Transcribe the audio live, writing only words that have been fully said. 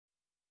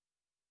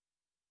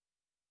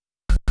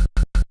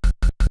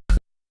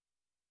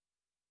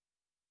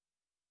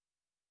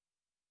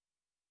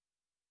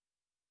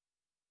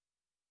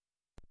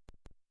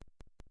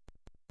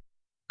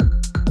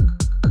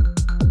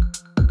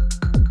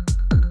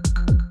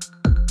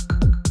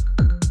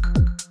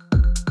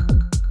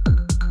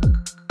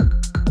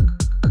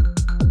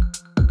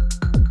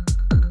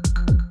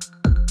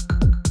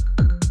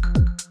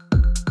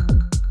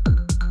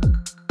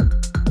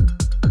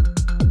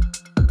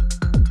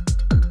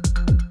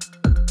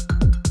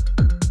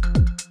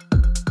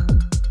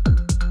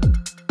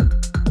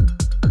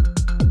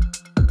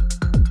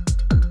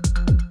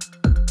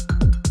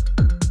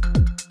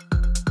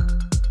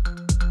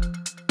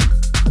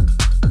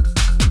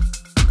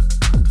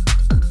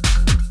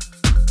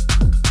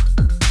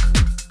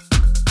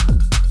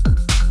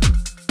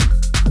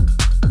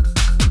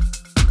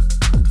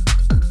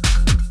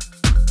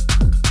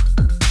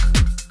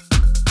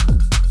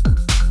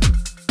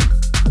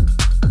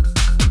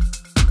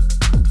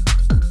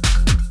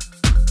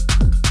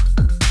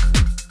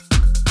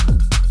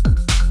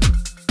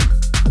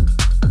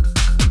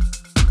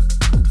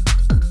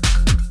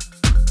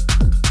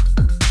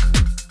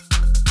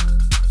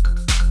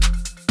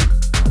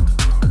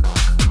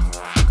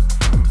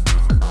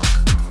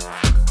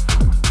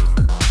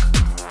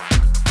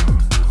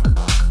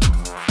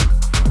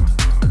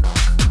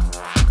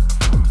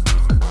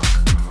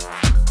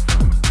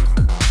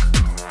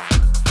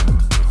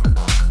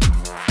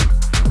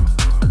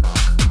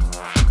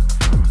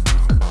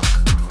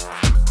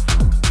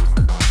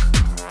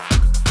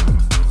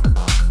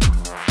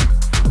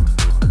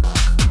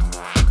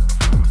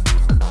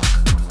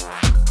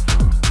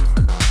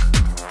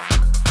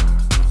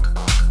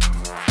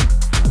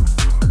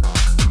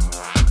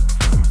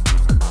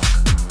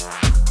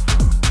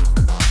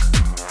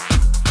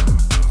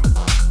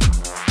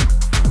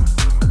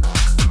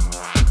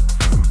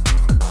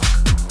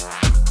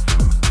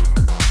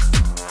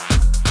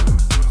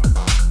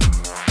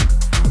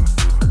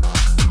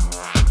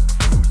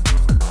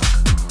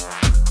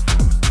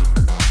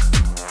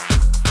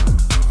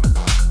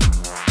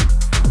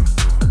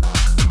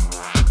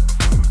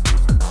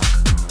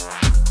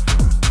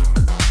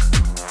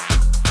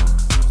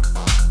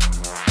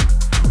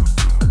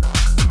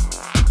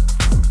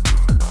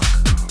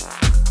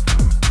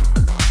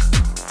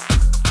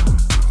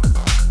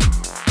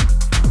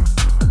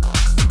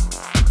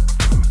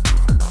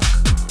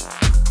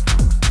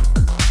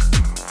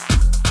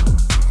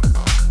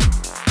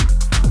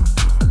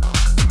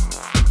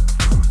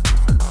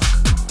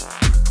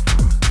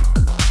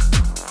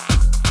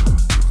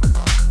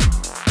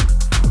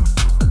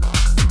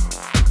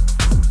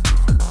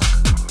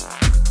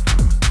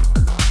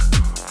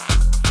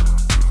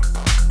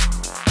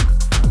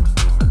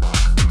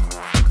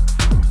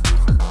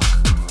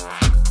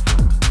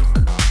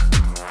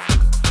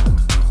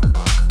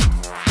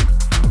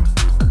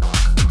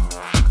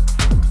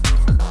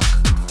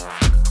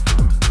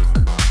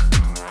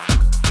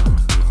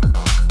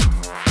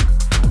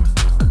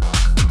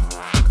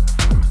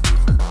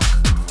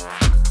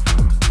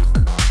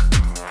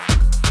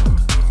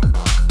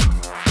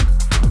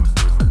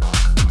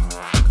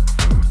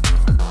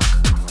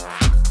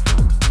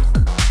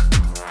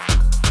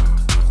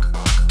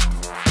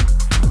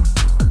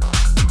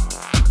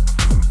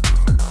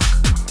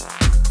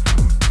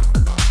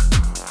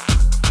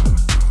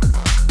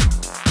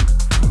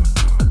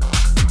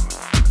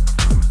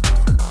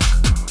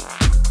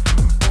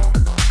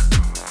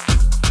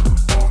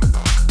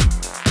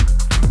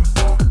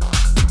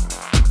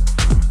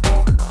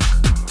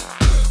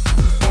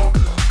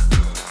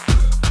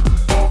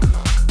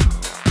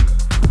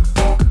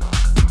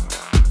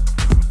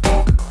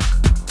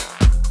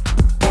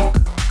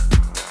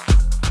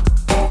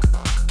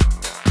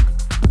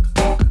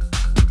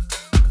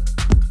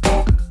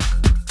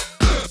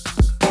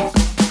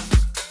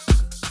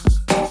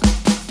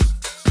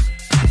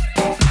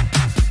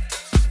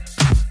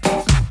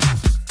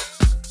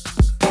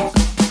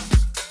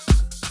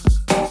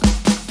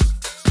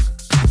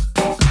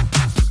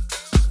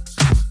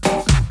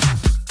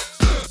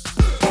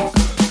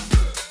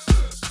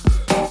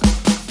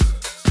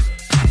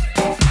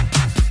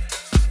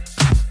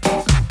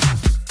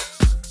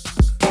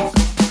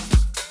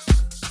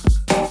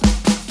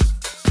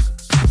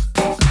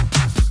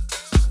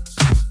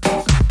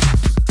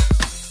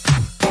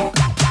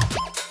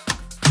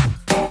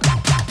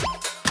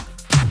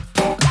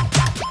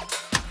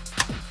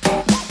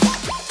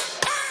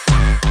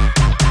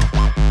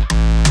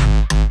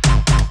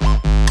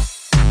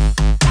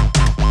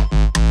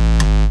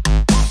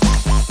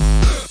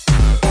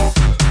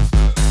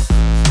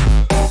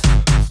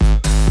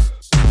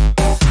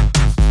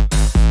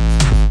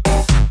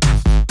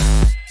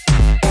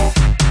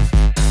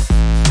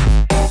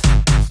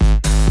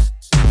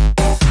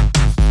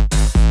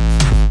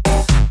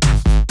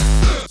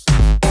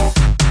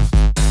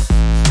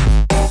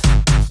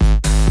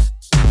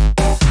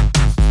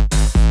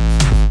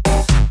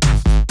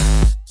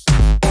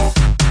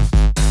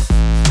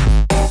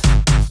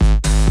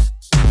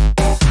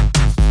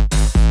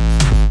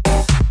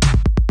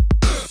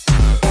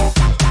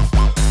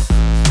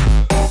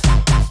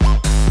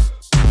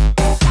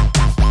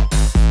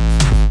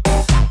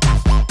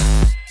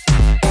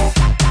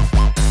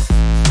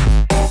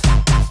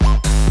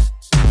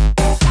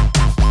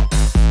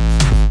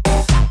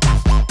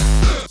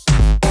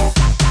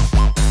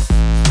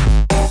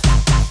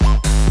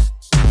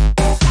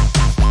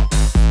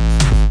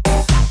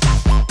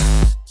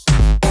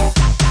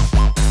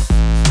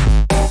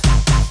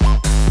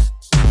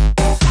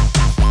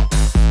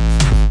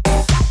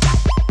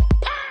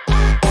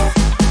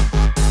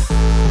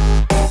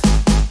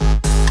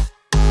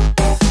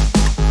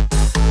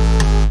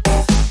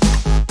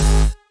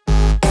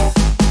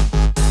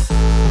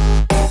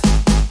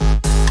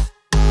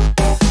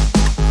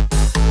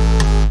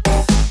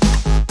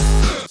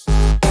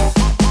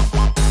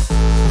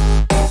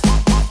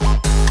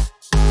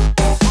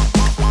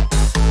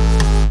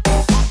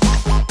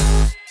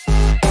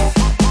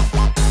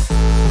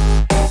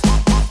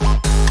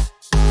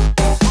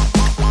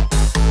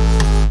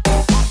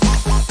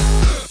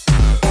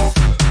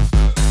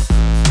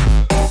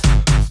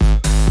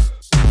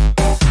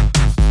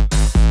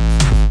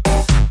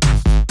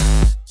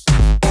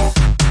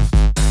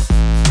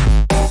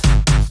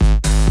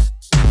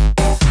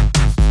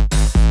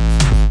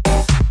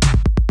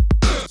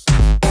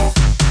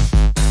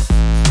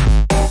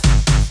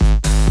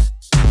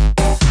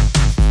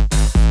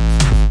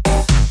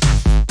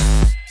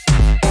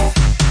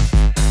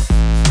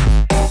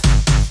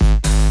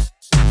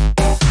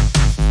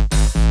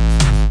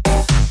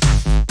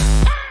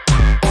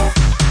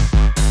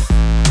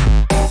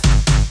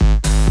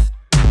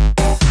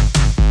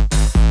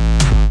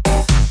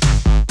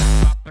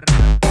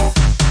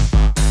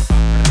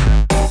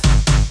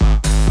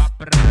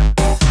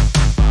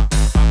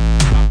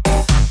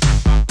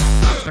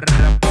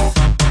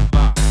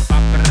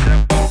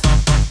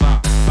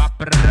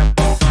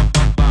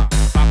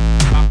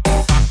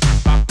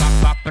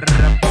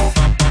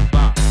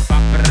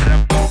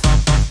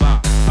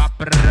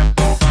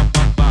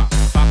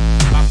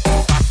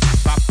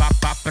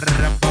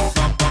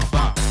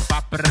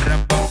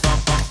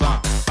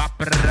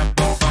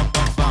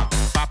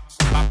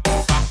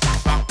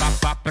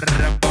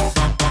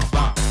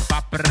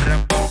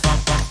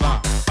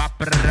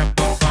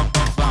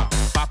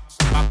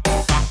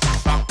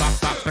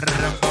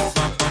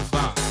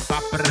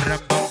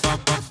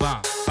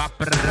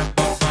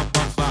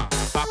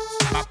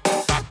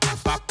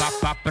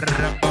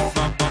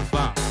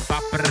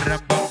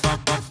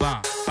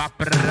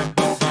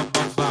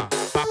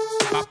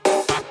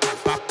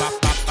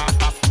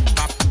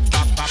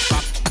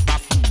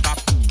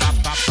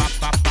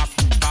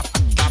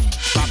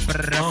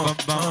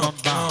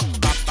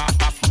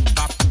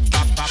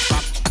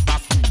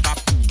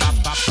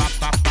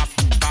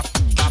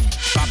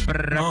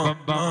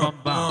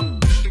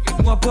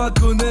Moi pas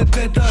connaître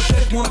tête à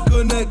tête, moi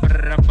connaître.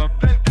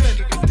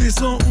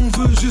 Descends, on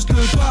veut juste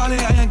te parler,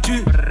 rien que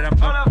tu.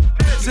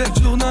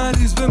 Cette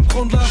journaliste veut me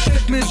prendre la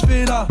tête, mais je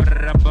vais là.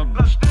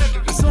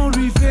 Sans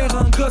lui faire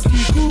un gosse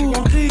qui court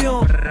en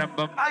criant.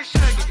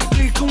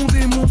 Les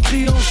condés m'ont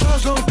pris en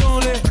charge, j'entends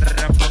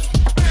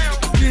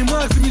les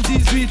max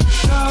 2018.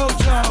 Ciao,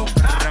 ciao.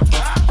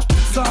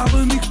 Ça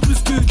remix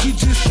plus que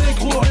DJ Steak,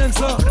 gros, rien que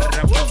ça.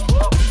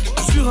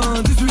 Sur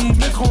un 18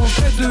 mètres en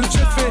tête de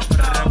jet fait.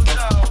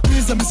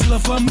 Mes amis c'est la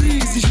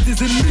famille, si j'ai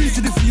des ennemis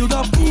c'est des filles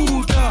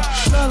d'Abuja.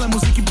 Ça la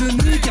musique équipe de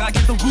nuit, qui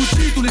raquette en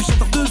Gucci, tous les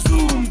chanteurs de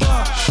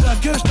Zumba. La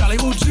gueule, t'as les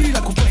OG,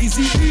 la compagnie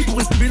ici pour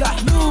esquiver la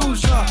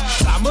hnoucha.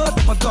 La mode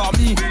t'as pas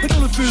dormi, mais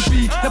dans le feu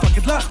pis, y'a pas que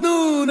de la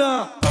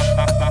hnouna.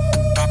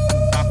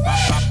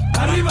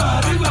 Arriva,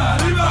 arriva,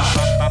 arriva.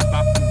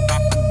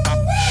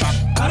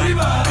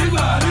 Arriva,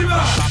 arriva, arriva.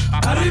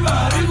 Arriva,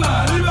 arriva,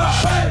 arriva.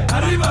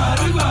 Arriva,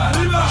 arriva,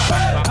 arriva.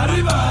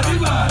 Arriva,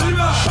 arriva,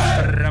 arriva.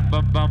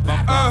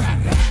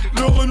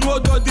 Le Renoir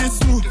doit des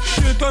sous,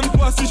 t'étonne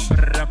pas si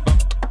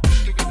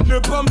ne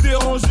pas me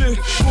déranger,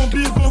 mon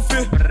bigot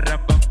fait.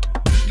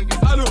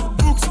 Allo,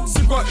 Books,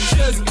 c'est quoi,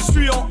 Jazz,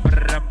 j'suis en.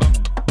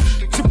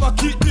 J'ai pas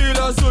quitté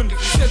la zone,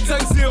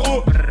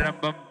 7-5-0.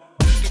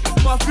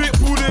 M'a fait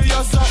rouler,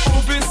 y'a ça,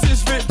 OBC,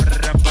 j'vais.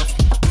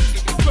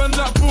 Fin de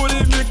la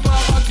polémique,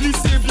 ma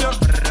raclisse, c'est bien.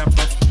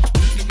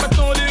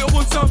 Maintenant les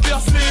routes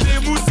s'inversent, les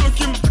mousseaux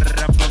qui me.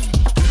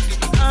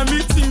 Un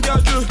meeting à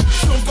deux,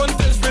 sur le bonne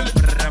tête, j'vais le.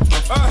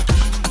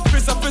 Fais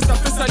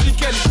ça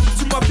nickel.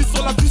 Tu m'as vu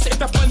sur la fiche et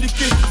t'as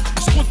paniqué.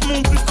 J'compte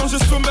mon bus quand je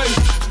sommeille.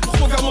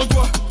 Regarde mon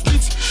doigt,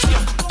 bitch,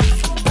 tiens.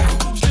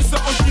 J'l'ai ça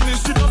incliné,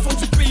 j'suis l'enfant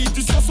du pays.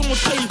 Du sang sur mon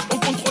treillis, on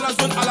contrôle la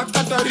zone à la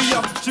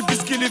Qataria. J'ai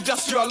bisqué les vers,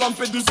 j'suis à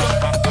Lampedusa.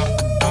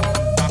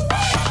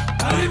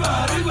 Arriva,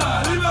 arriva,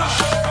 arriva.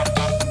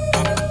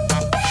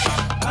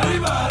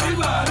 Arriva,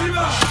 arriva,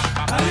 arriva.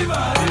 Arriva,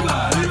 arriva,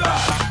 arriva.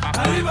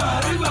 Arriva,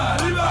 arriva,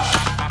 arriva.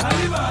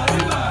 Arriva,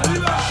 arriva,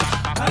 arriva.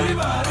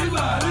 Arriva,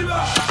 arriva, arriva.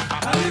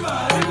 Arriva,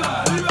 arriva,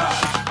 arriva.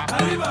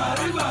 Arriva,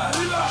 arriva,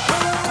 arriva. Arriva,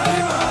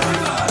 arriva,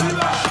 arriva.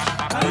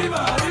 Arriva,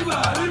 arriva,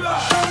 arriva. Arriva, arriva, arriva.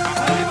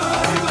 Arriva,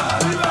 arriva, arriva.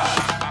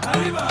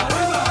 Arriva,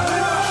 arriva,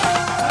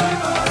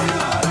 arriva.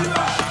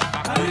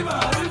 Arriva,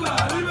 arriva,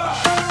 arriva.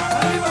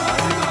 Arriva,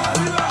 arriva,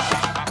 arriva.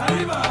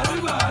 Arriva,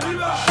 arriva,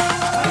 arriva.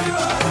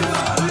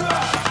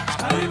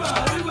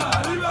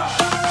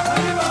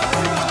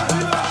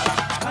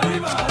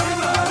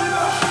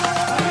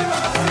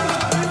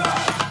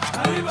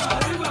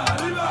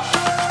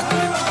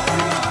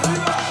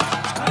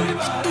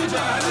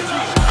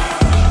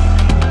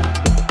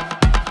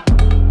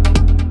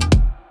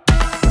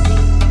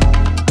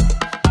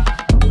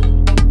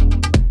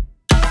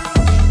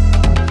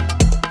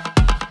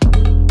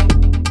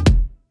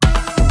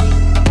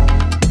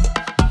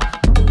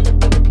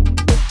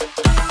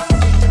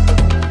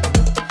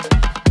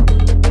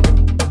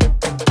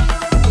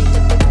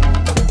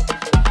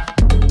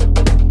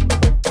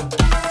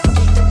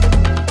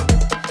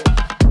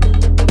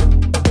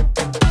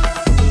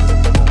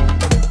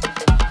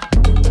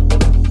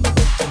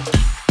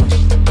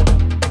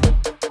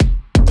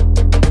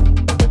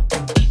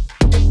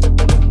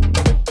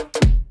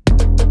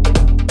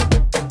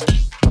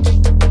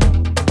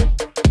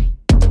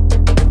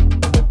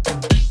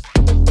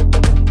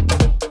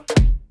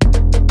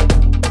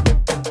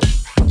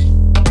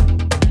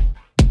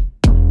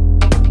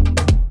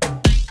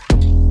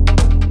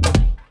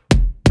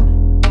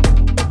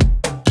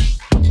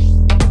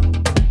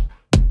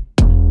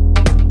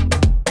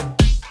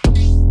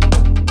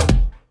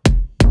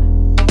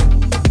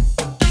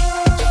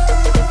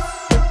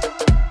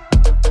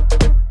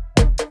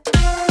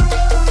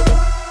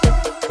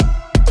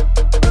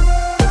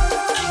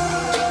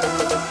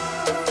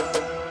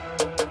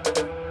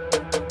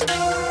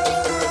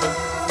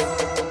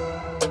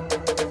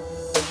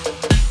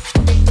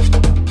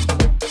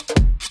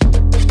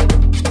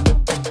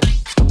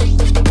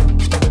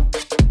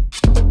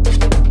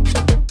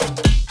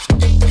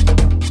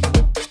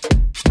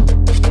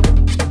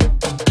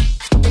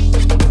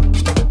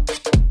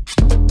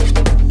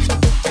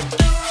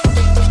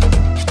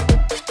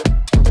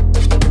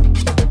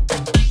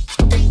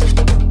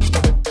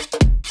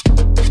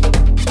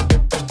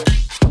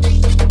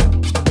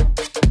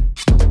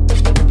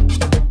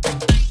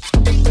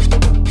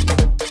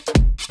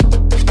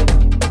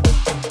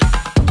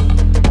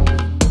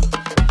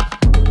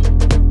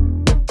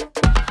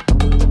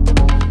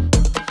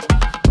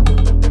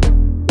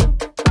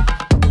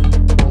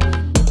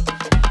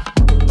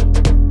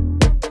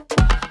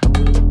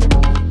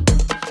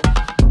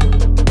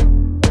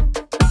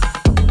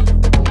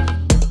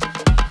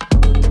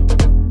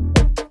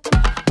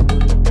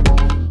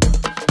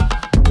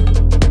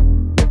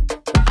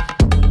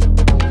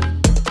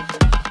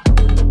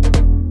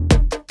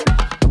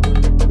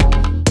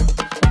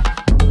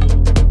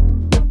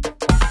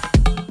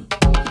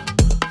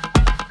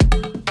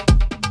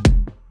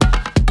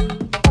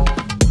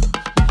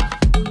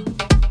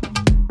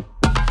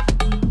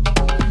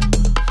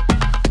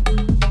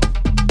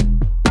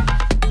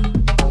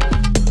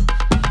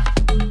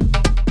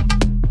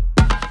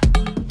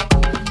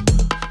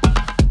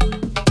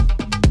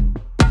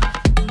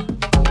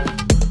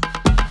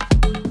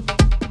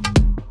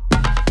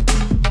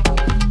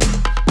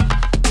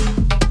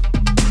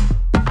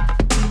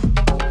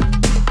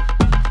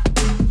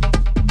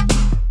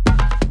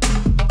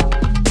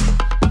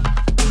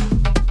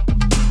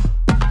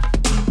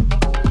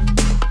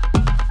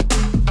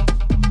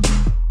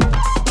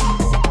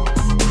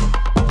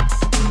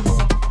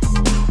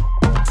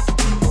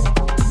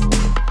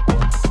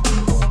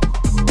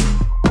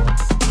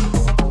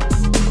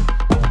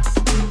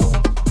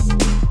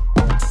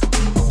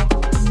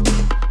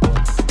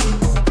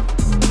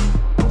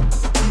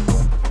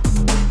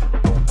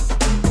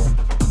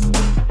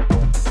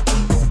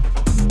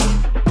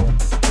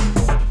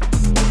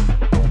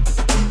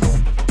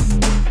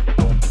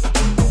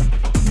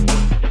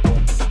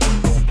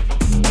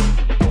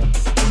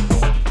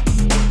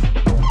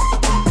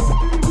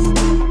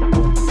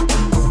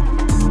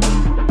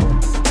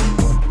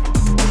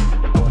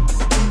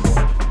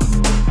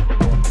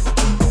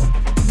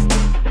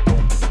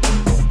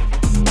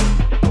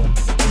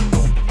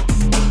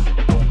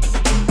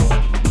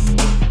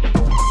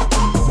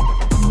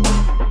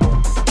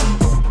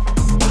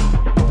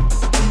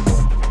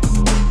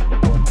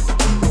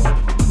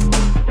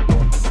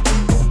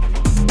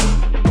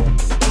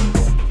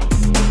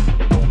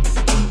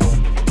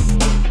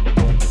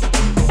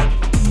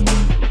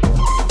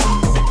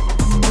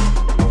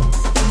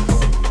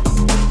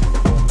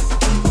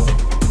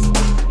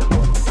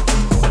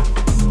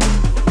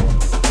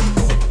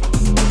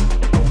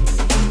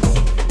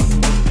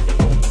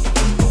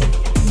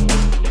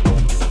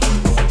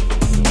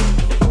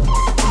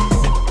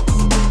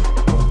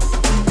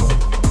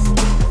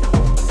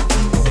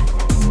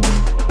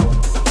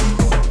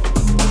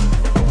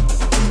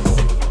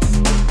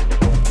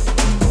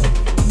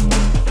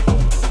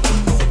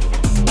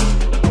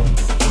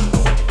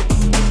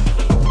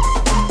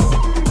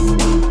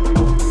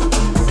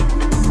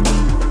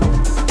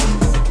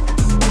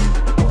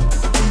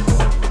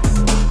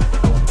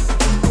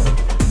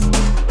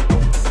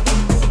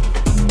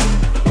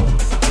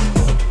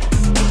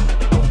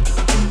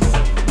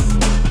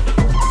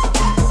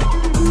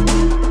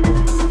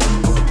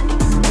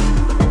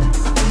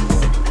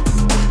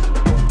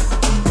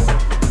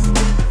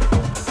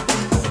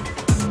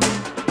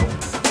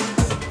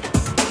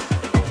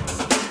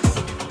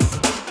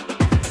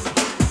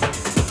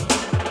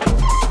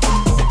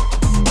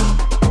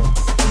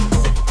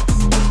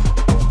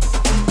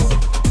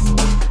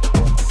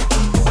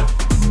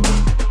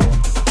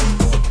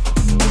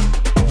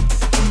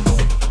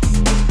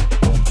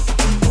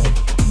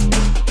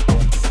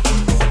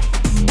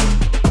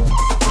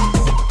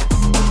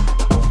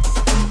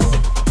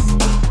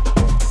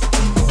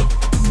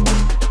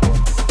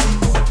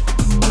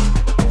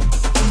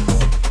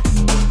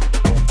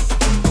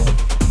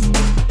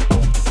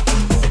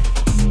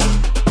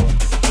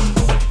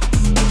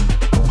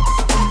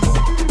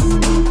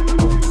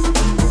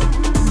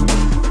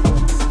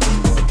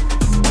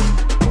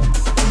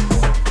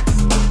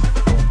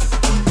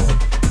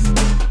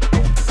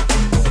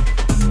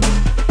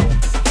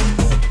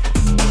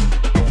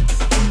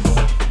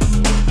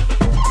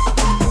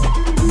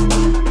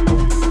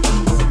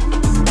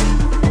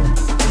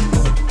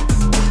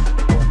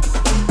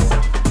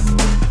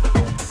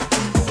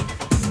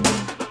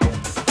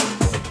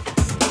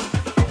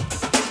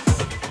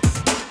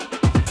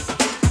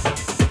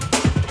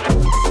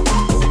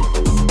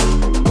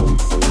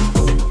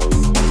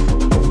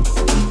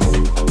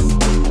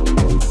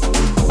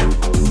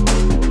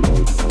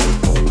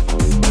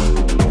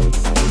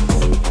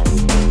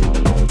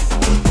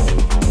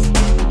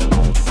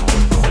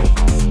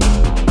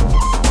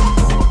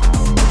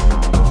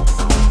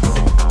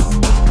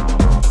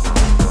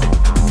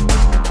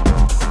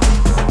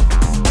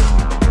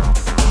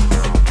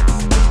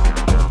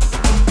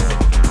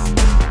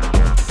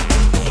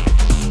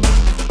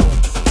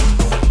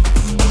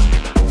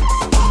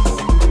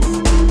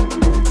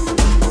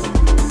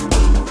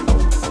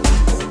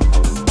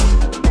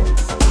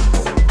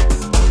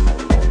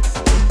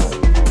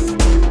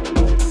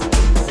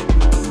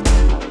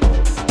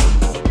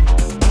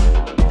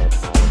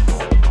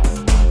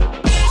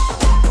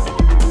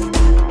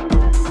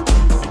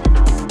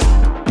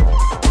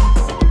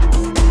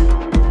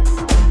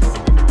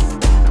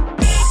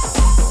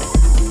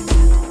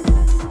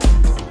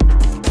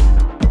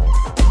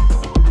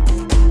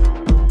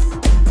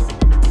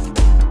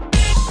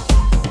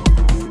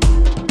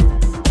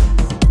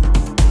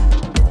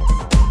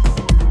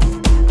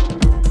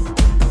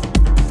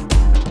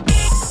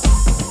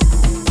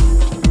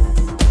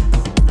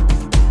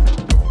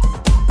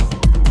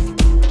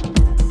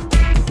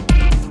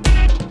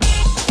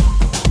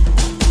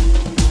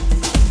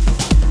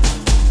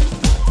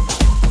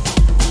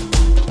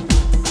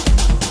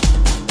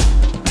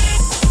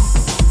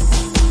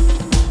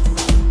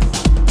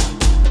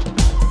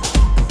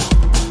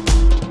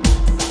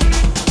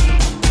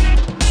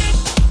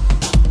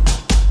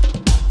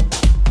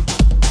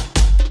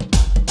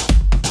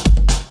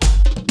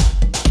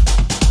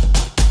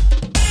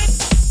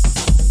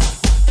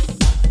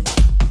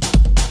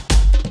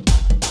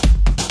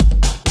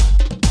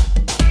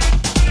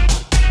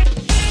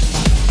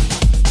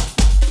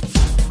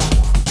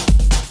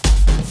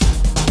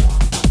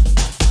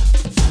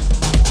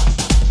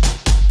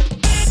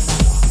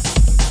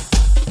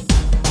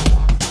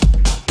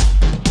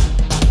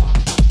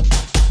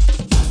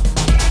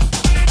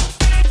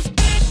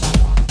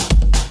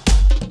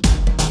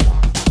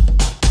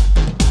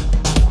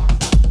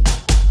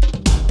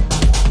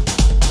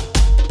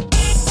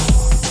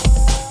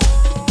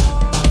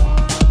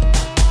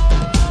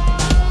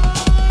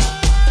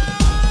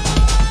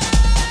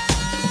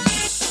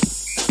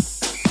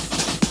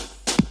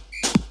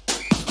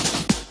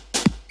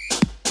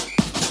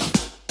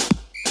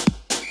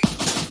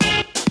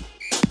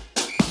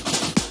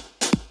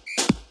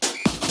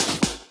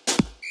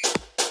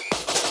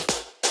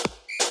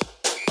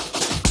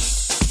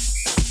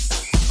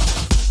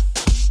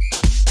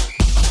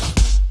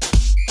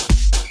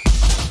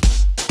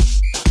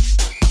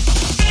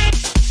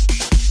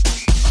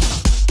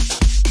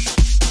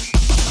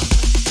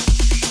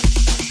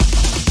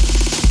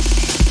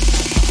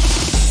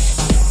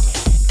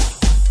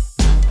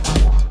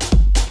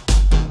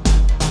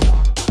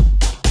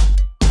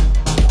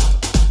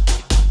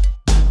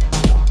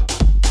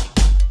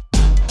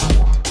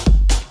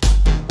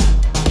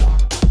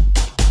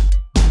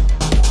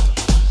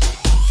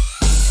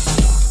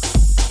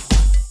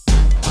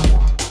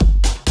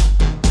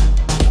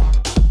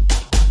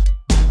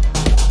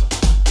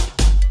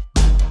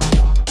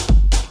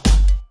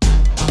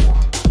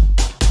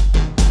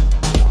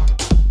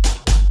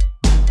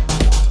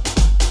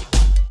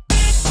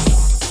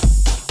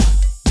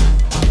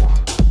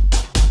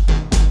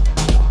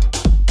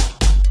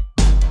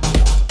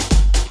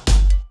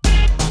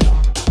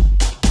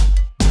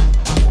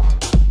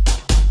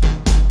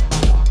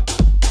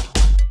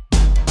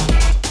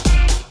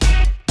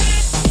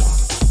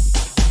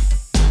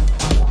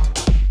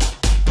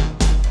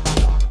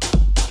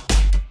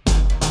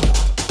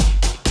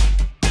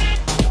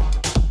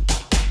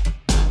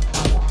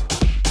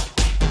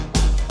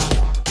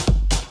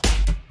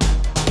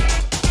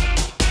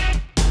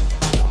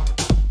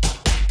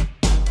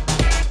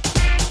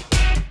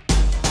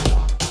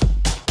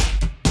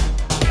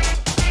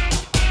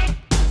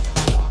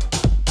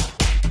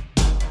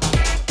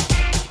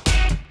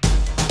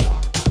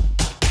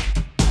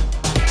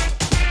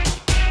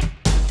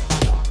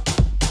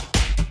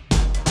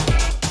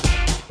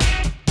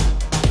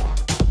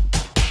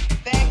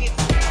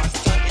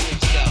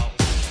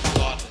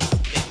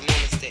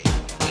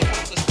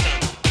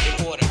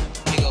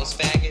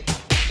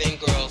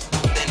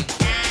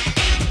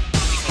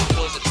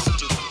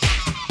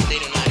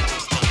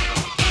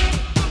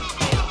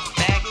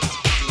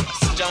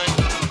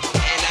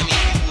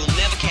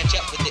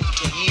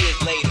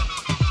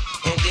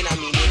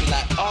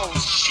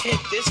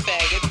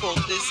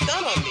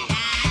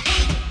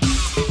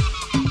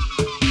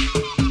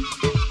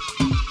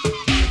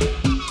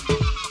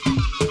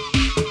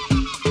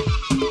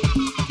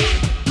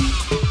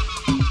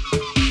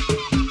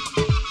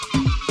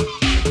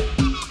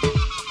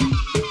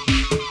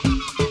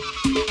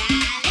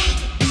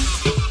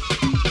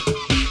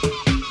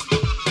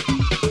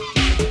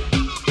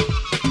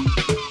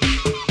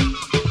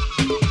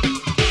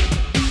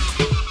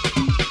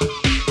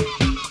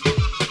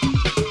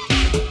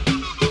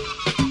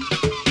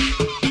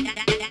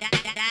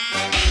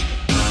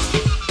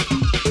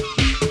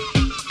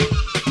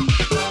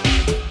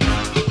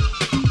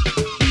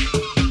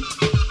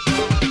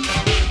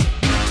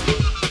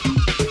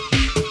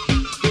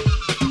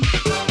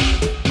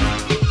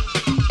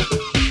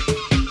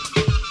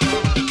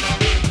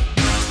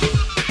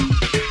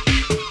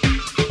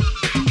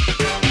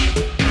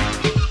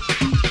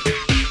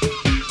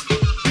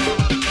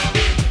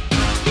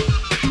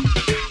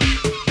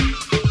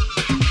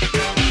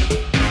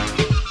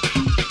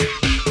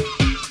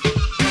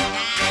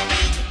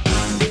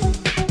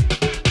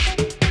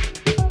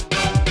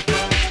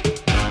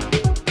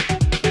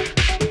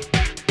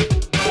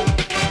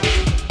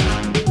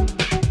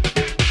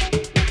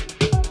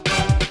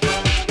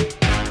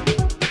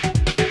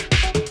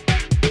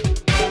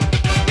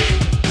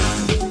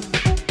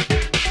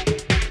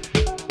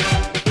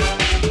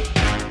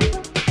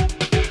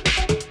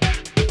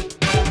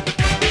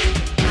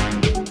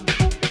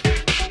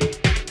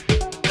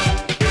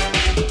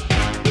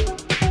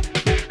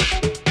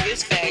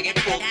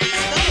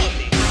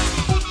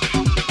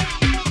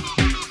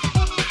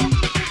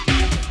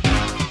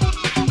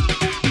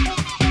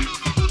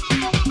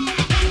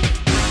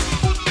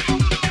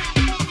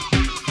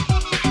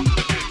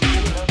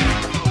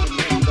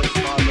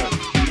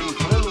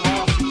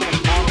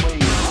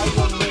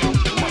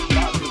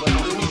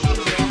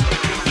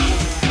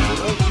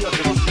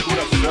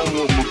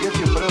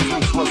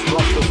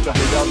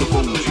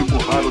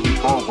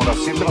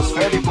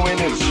 transfere com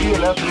energia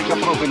elétrica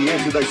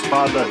proveniente da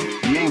espada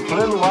e em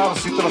pleno ar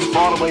se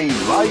transforma em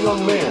Lion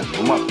Man,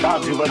 uma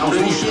dádiva dos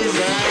índios.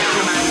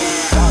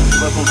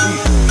 Dádiva dos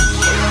índios.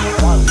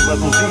 Dádiva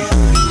dos índios.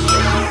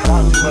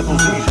 Dádiva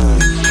dos índios.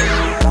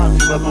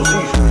 Dádiva dos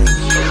índios.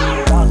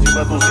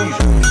 Dádiva dos índios.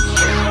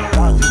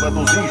 Dádiva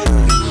dos índios.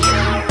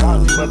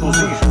 Dádiva dos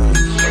índios.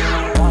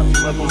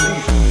 Dádiva dos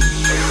índios.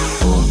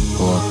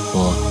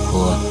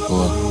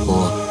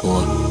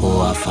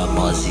 A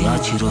famosinha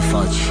tirou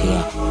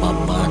fotinha,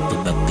 mamando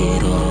meu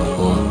peru.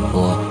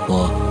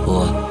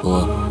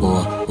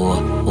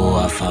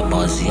 A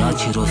famosinha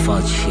tirou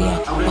fotinha,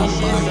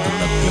 mamando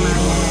meu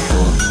peru.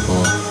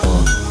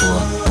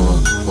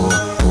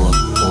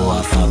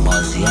 A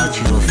famosinha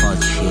tirou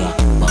fotinha,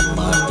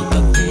 mamando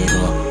meu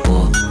peru.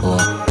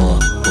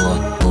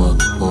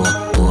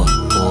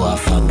 A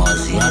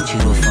famosinha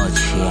tirou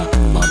fotinha,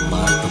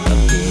 mamando meu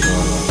peru.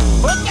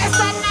 O que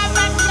essa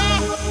nova quer?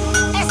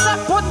 Essa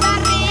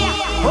putaria.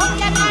 O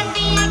que a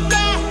novinha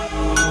quer?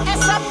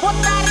 Essa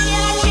putaria.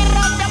 Ela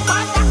tirou meu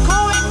pau da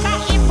cueca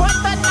e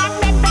botou na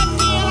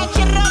bebequinha. Ela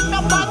tirou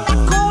meu pau da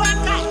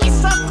cueca e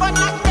socou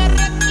na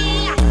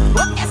terequinha.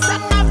 O que essa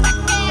nova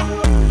quer?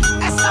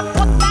 Essa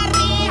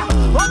putaria.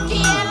 O que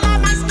ela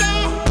mais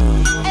quer?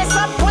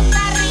 Essa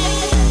putaria.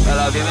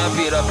 Ela vê minha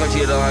piroca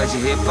de longe,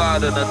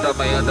 repara no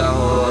tamanho da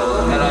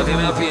rola. Ela vê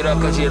minha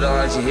piroca de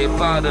longe,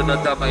 repara no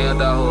tamanho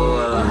da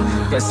rola.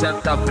 Quer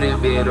sentar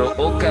primeiro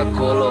ou quer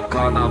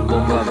colocar na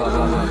boca?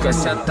 Quer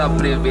sentar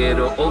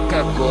primeiro ou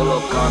quer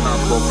colocar na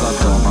boca?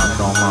 Toma,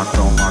 toma,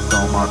 toma,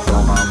 toma,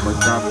 toma,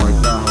 muita,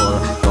 muita rola.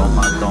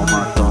 Toma,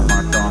 toma,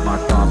 toma, toma,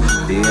 toma,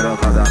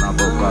 pirocada na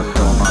boca.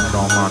 Toma,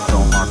 toma,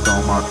 toma,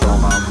 toma,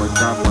 toma,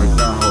 muita,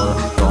 muita rola.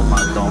 Toma,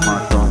 toma,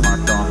 toma,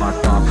 toma,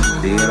 toma,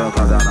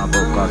 pirocada na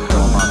boca.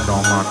 Toma,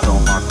 toma,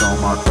 toma,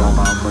 toma,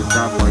 toma,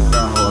 muita,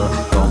 muita rola.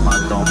 Toma,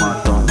 toma,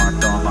 toma,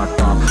 toma,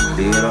 toma,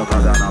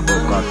 pirocada na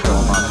boca.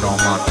 Toma,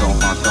 toma,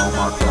 toma,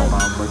 toma, toma,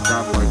 muita,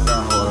 muita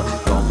rola.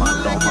 Toma,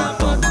 toma,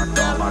 toma,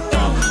 toma,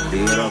 toma,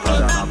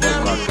 pirocada na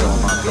boca.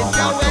 Toma, toma,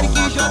 toma,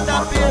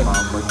 toma, toma,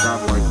 muita,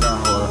 muita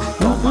rola.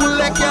 O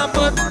moleque é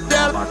amante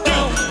dela,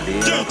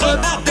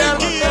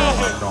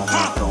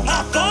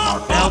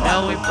 É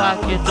o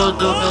impacto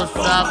do meu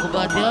saco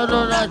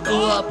batendo na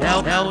tua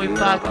pele. É o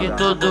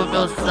impacto do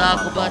meu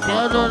saco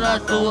batendo na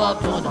tua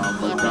bunda.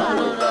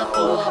 Batendo na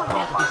tua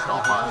bunda.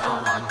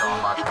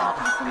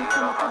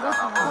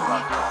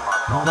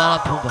 Bala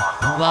pumba,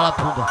 bala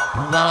pumba,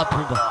 bala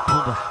pumba,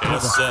 pumba,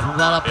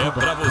 bala pumba,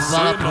 pra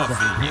você, bala pumba,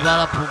 novinha.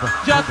 bala pumba,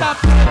 Já tá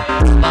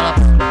bala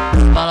pumba,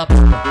 bala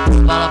pumba,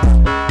 bala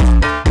pumba,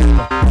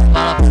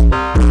 bala pumba,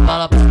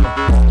 bala pumba,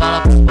 bala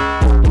pumba,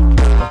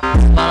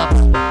 bala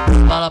pumba,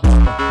 bala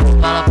pumba,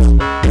 bala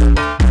pumba,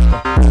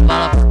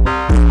 bala pumba,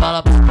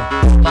 bala pumba,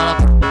 bala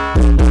pumba.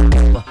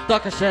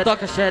 Toca xereca,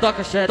 toca xereca,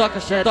 toca xereca, toca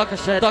xereca, toca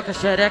xereca, toca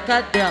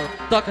xereca dela.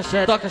 Toca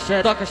xereca, toca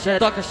xereca, toca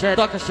xereca, toca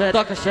xereca, toca xereca,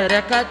 toca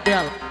xereca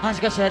dela.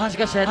 Rasga xereca,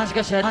 rasga xereca,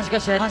 rasga xereca, rasga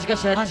xereca, rasga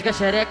xereca, rasga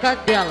xereca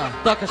dela.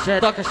 Toca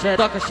xereca, toca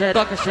xereca, toca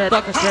xereca,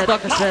 toca xereca,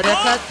 toca xereca, toca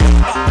xereca.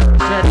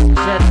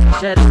 Xereca,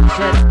 xereca,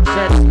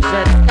 xereca,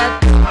 xereca,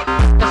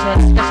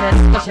 xereca,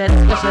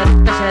 xereca,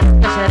 xereca,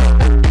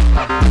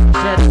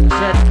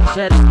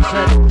 xereca, xereca,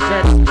 xereca.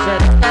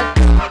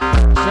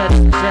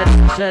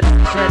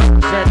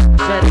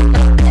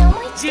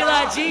 De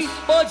ladinho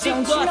ou de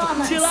cota,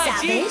 de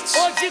ladinho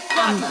ou de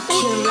cota.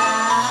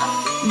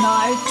 널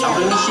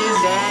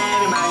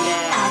XM, mané.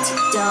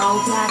 아직도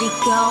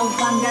가리고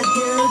환각을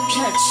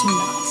펼친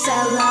너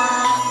셀라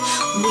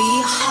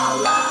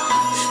위할라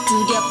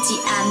두렵지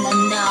않아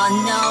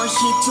너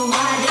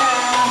희투하라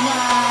날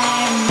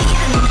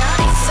미안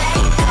너의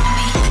fake on me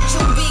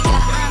준비가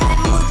안된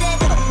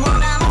무대로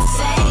원하면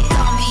fake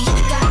on me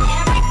got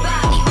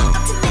everybody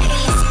똑같은 매일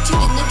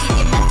숙취는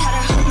느끼기만 타를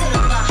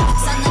흔들어봐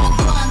산나는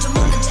보안 좀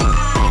무너져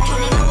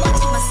편리는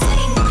watching my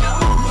say no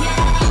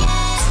yeah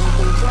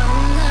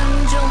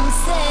두고는 좀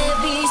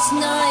세비지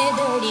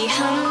너희들이 한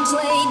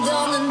play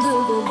너는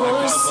두고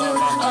볼 수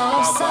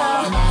없어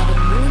나를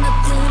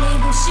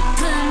무너뜨리고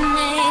싶은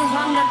내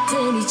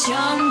환각들이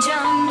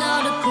점점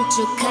너를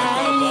구축할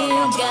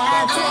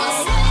이유가 돼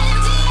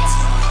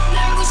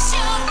널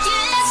구속해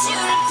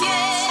줄게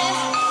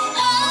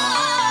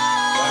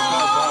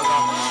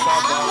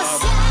I'm a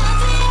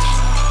savage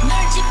널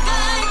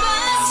짓밟아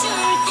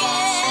줄게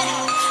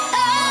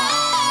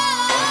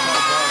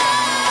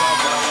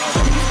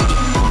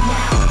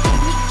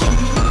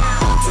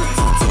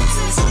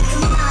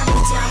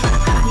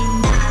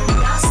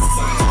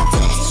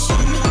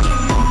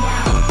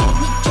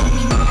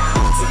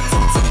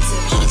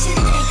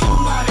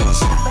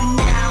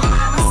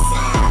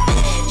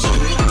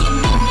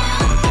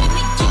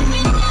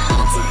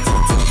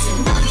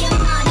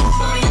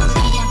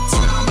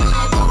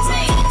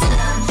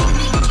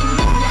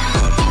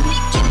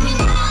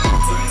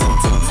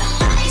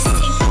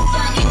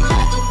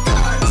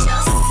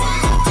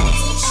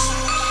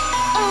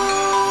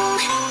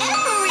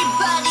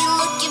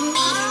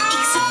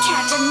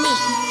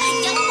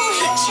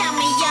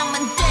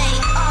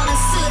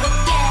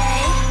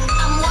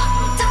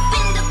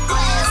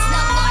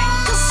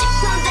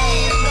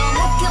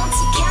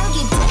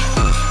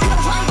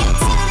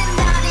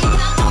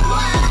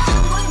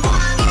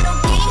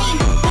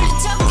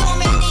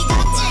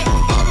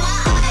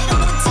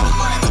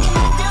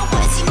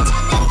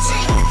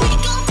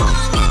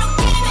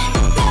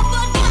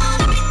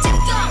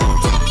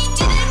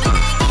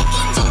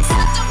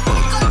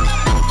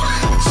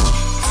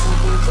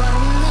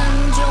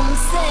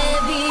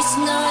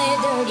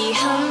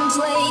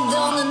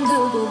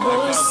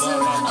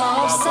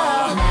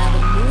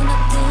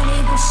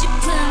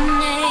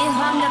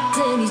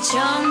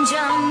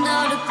점점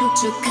너를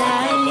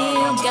구축할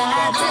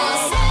이유가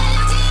돼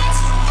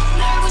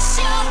널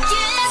부셔게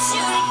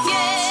줄게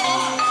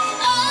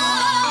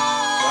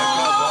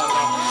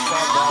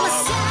I'm a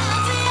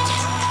savage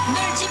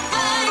널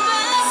짓밟아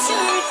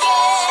줄게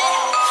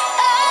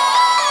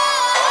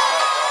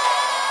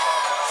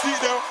See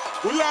them,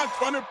 we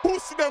launch on and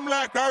push them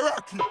like a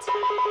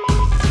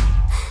rocket.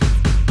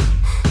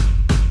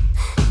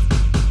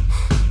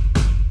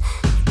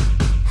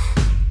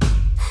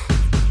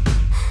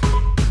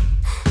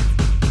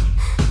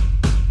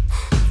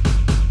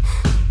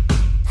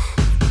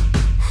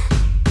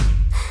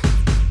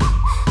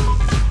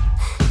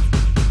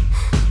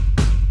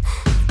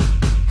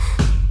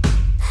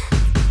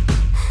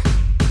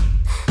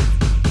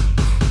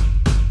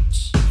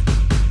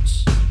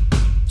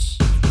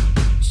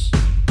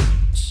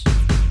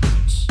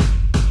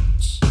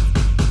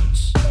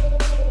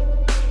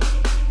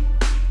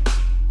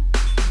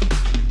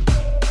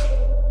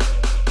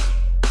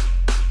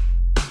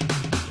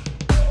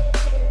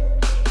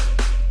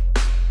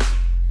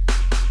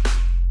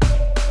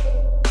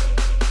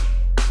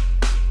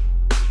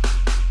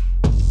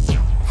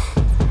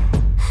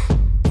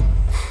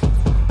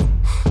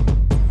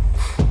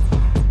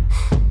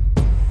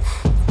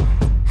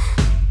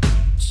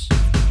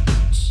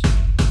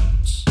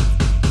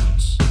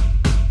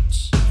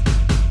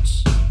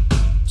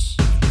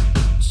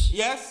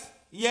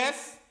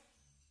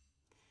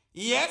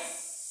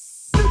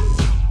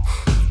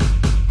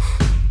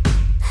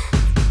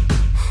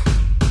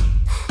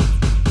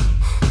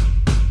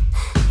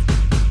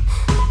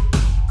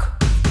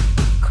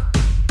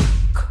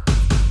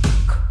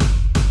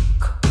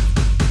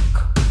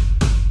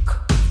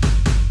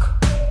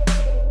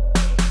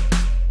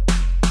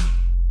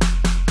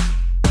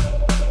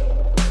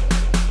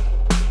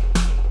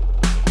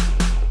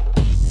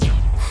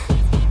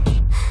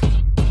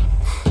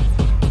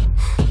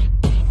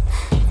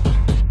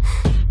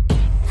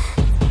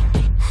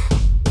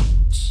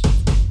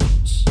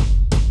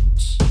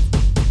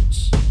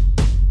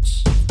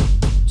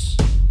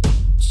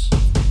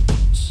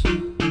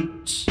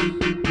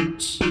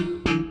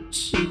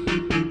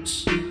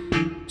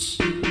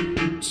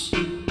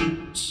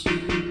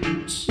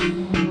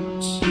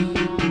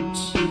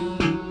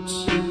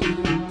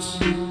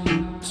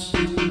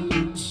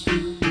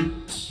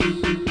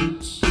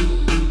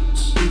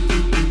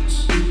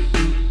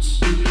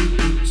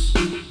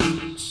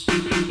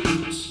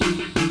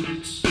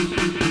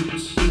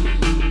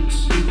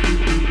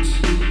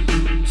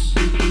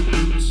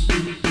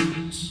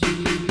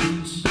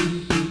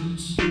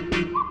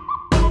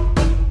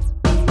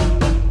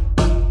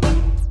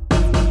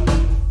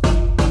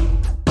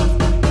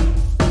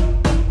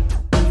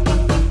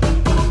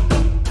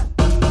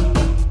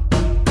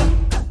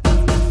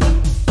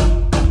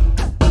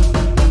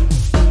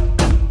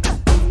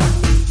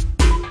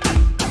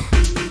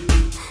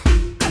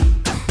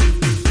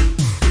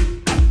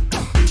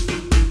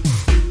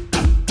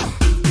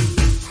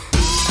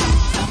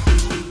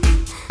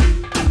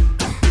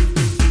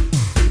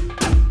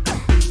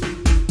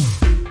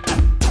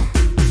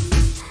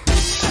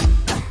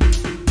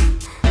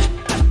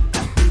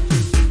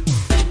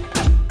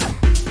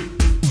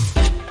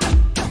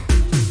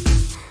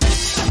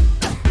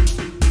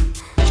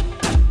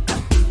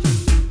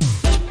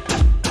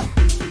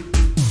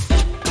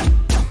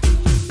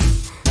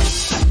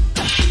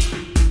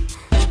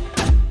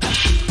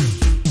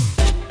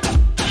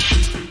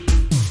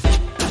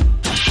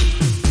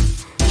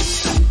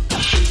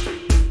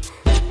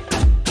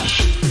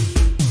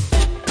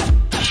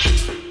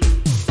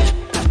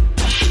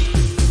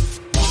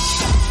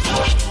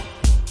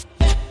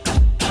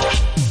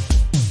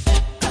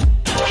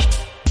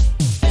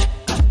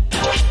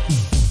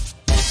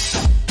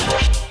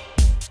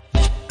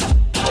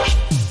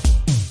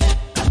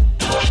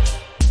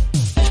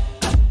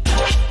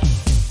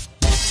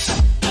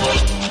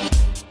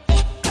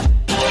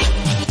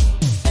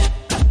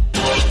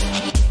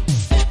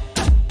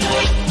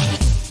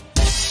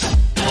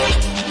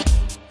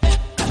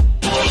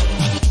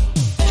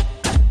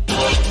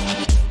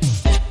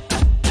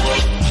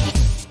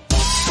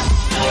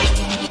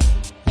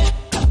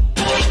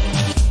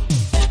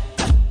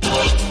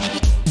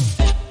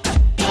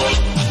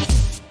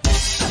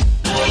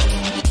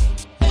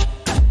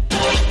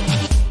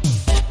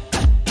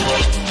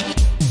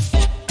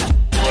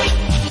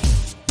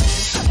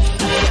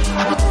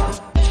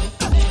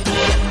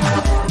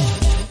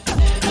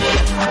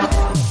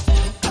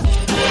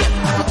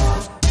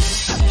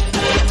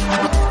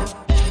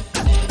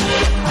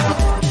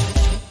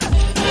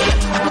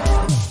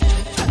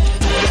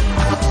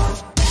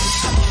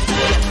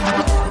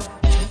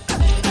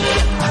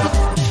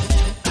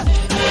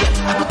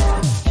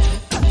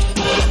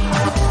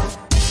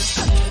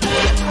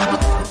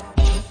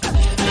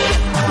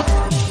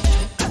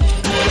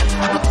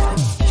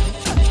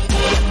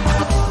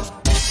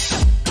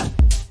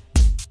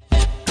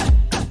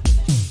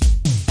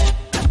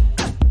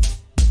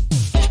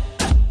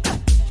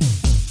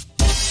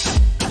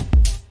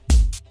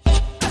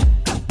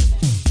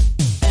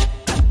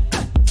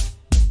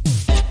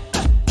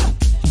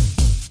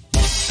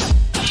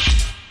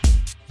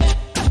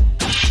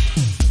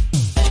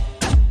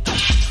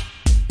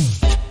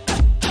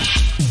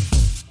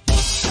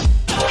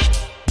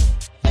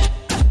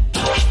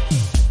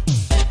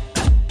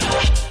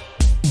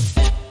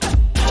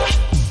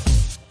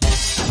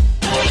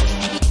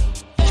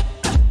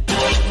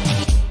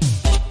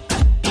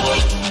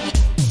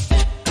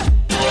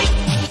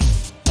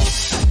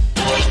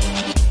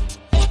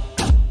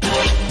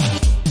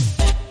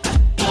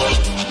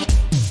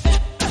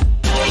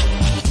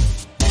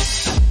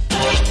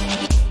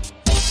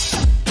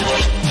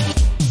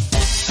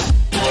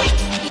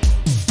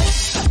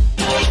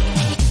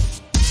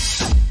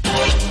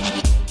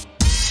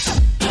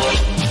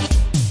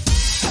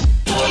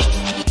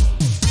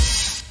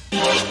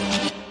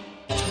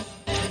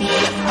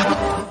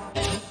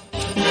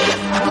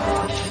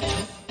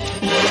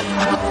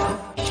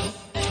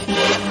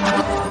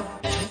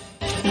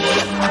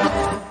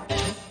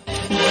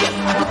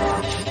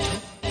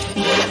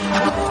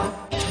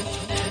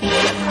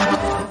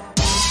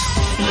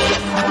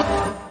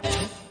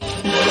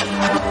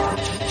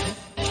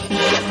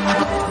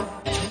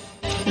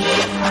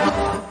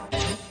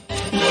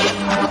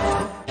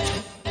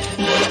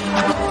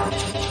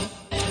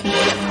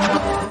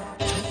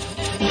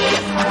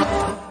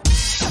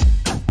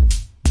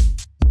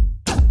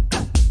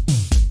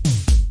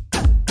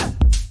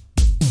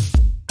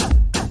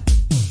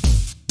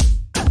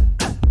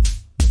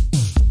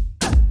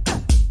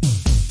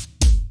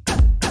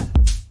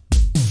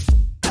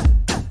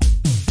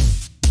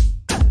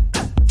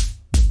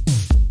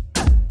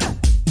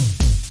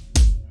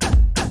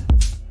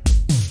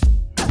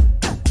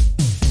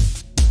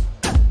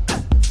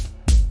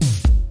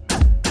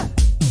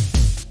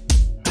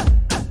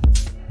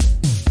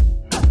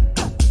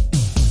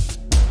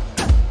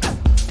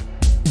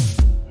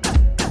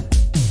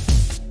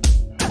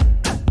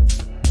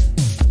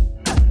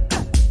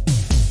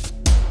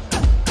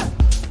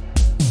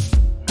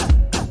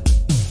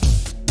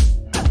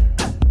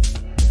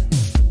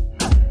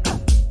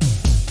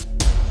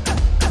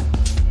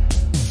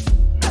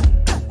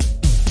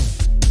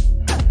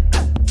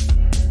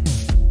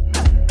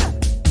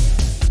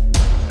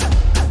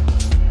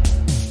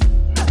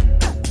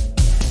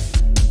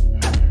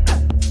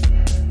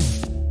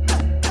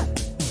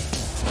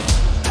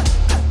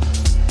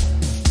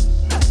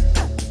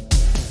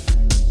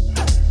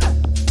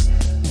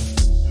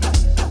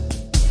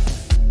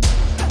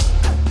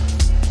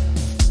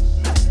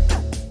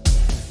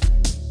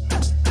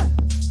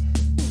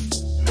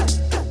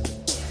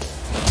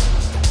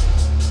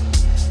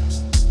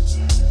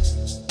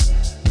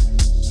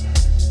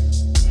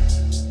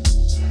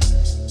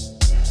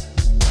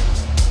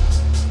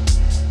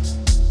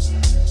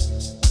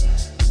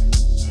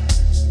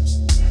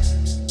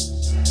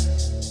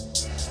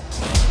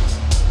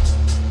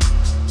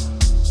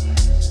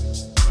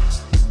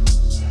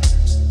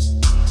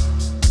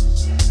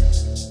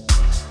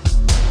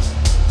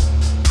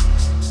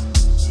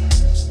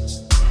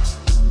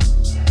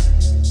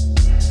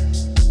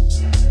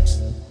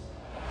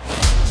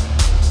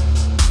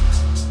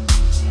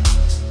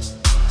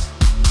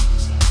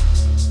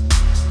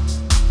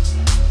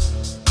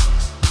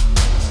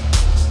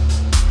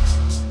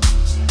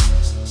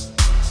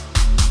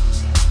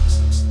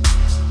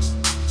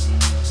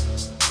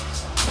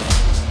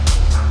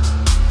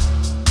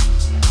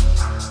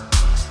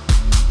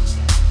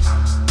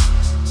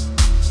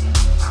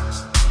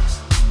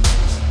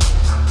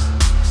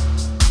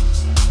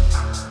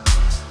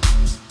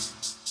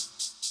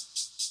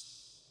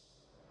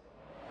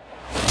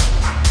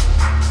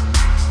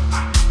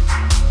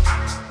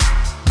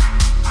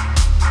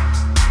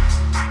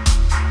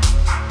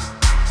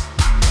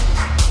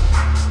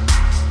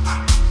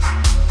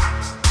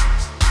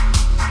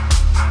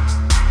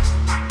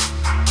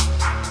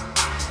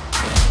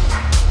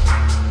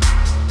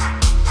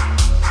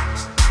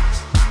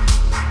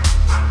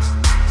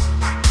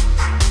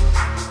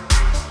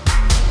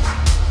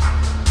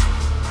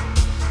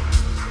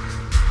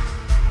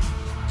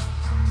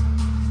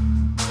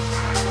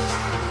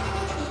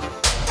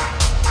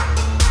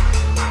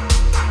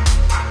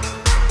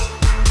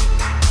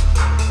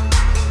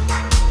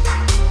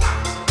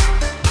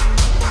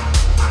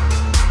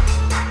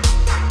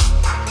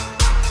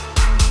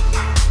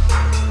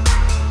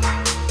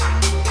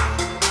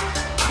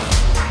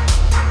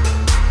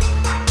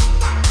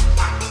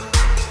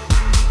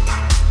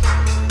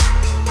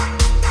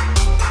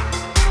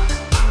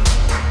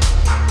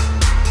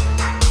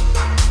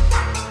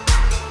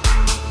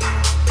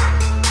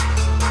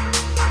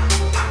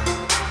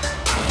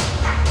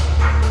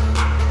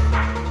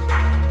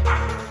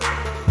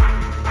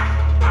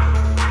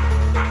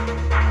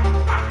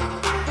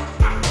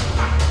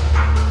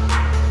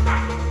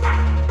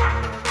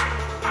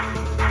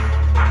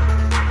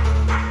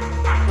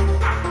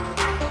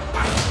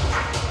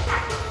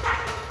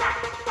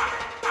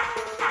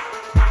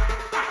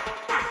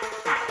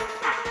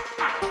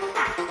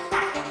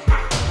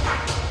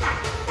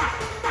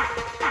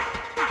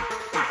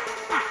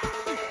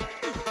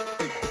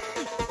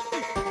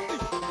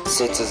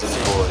 Citizen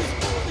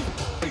boy.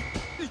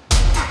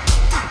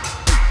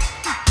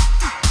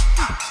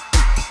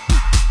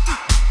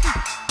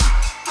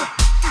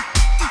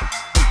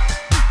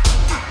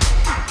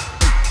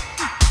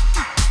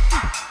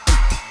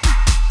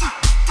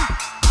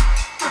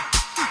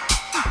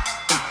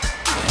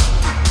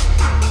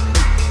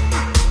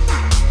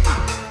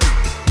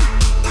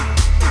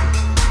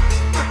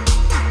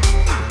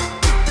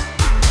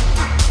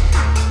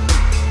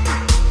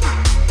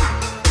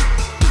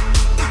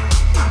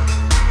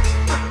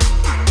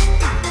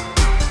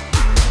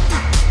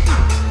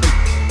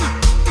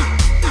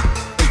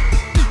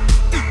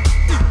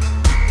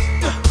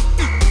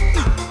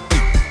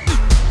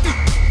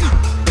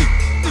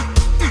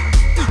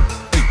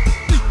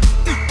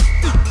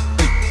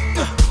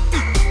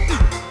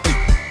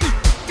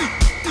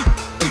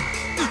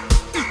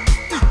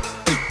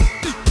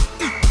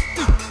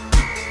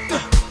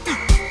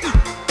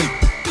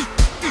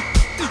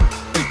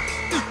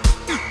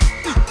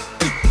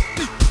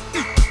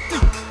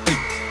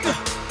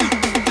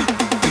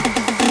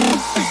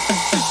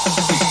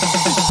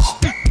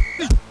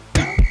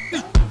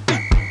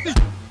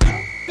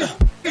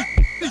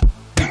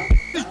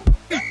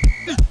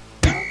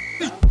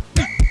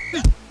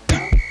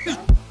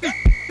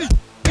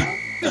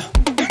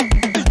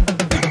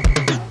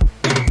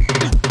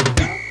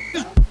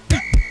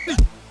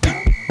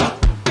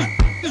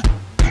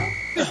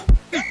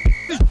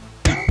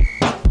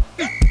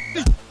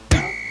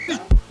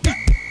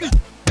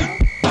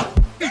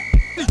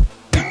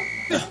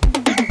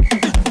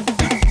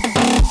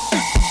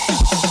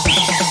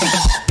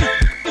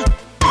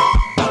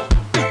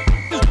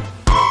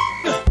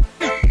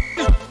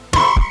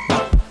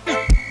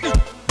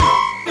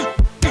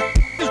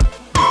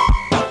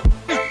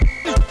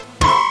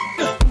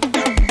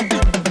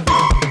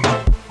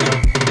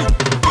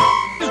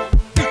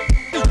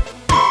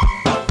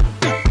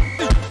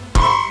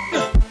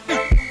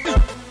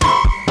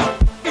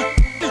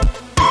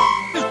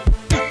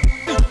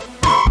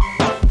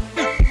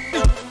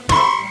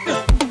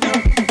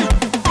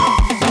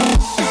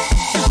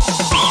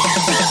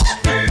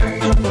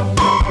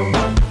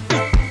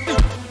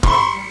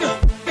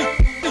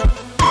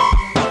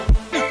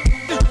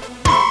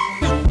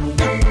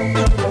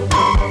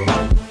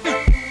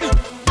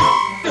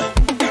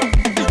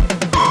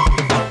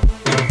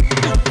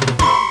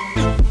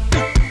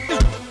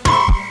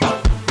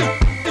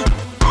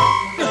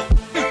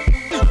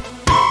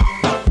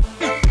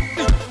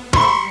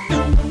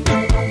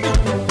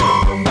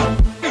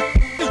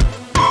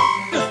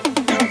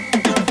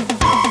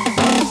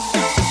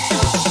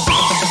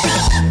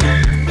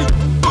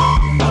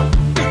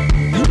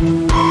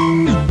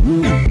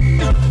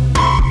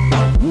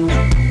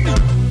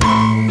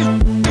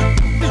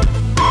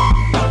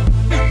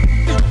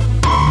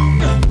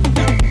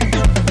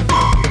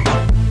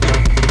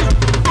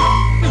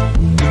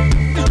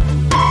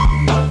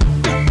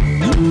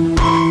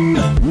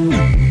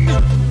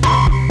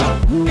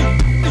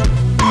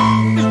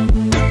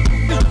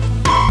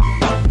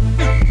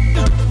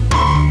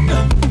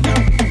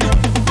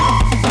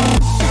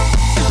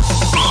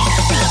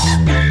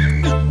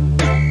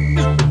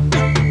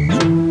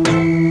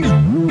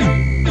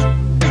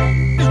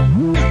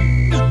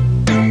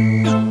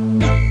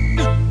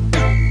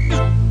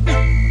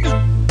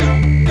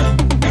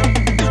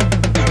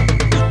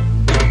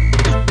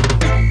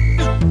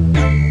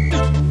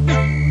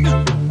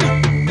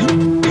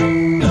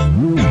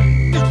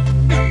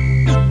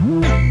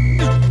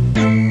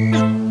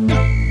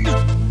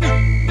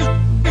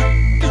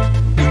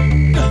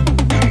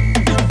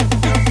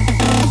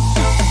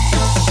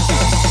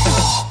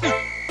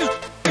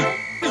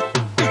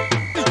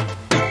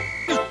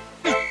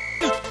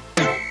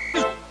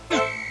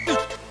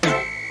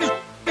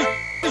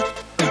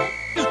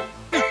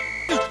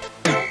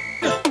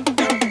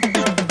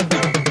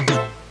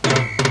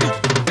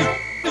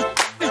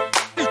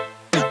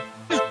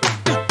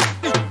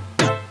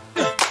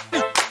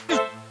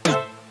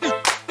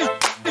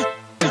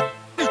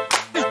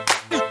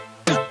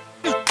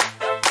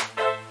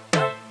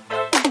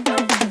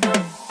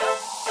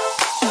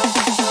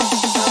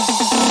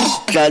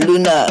 La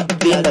luna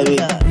linda,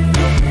 bien.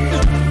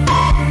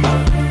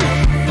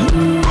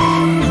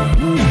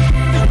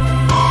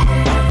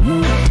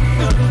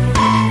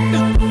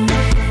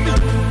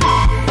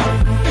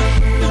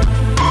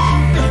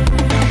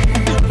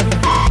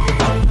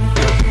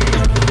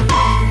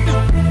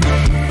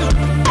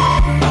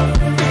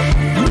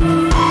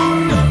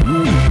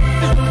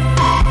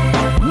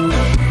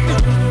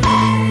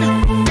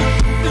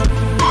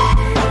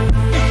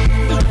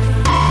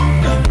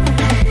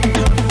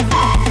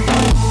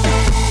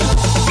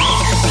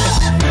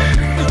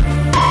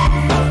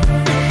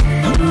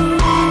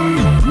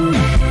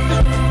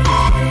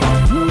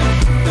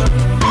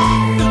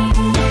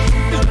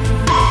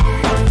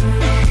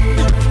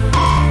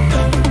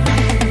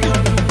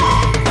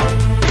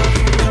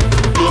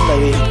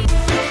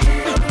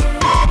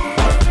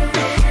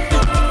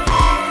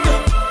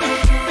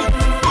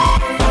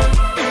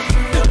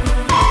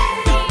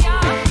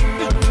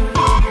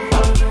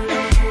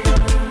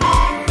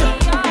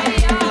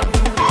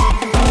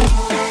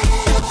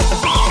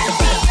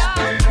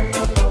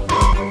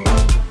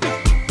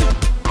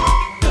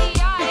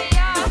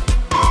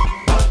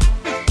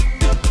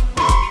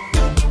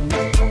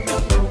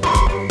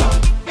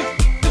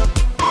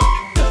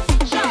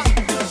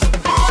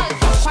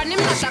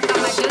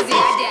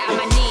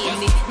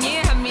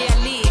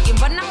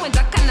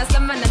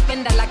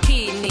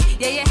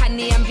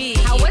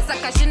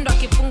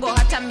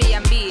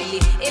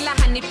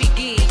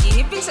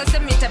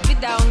 ashasema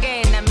itabidi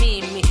aongee na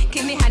mimi,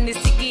 kini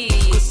hanisikii.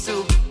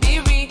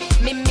 Kusubiri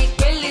mimi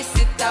kweli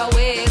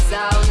sitaweza,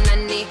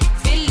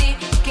 unanifili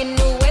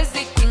kini huwezi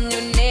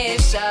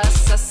kunionesha.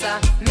 Sasa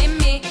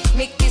mimi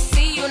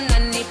nikisi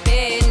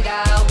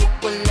unanipenda,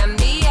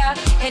 hukunambia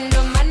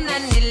endo maana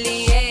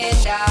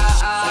nilienda.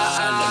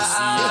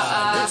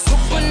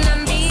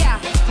 Hukunambia,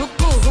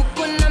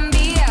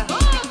 hukunambia,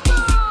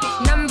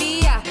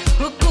 nambia,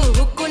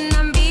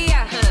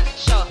 hukunambia,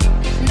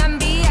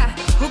 nambia,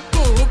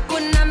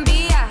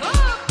 hukunambia,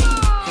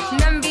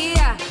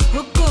 nambia,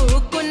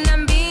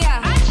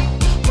 hukunambia,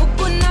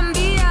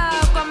 hukunambia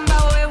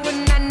kwamba wewe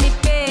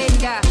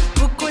unanipenda,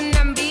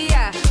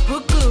 hukunambia,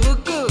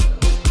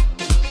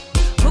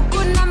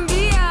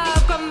 hukunambia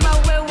kwamba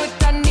wewe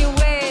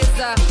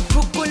utaniweza,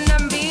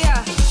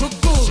 hukunambia,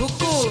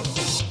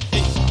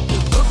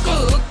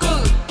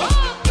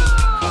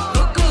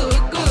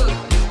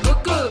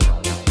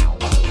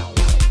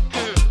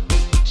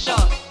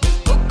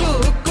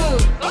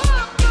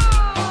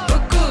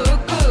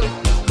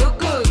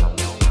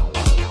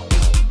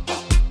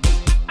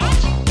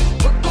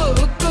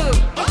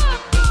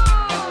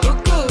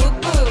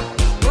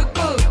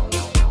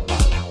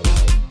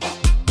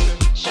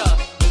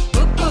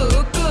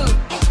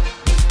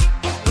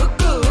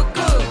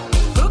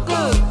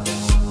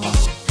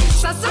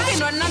 sasa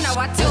kinwana na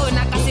watu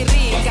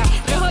nakasirika,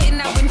 roho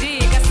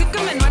inavunjika, siku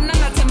menwana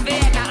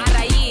natembea na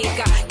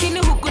araika, kini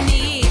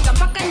hukuniita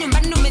mpaka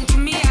nyumbani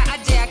umenitumia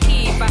aje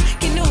akiba,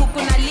 kini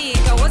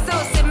hukunalika, woza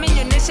useme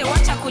nyoneshe,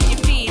 wacha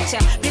kujificha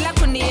bila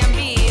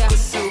kuniambia.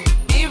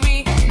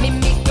 Kusubiri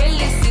mimi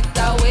kweli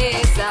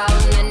sitaweza,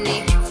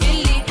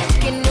 unanifili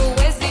kini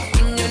huwezi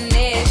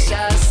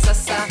kunionesha.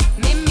 Sasa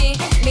mimi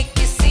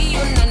nikisi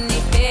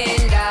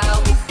unanipenda,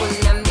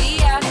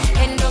 hukunambia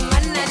endo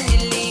maana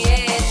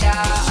nilienda.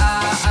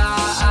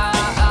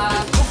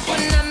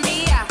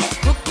 Hukunambia,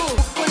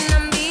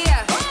 hukunambia,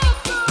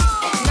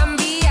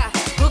 nambia,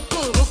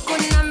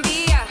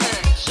 hukunambia,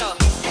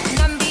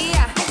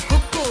 nambia,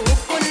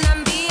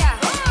 hukunambia,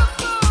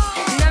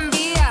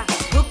 nambia,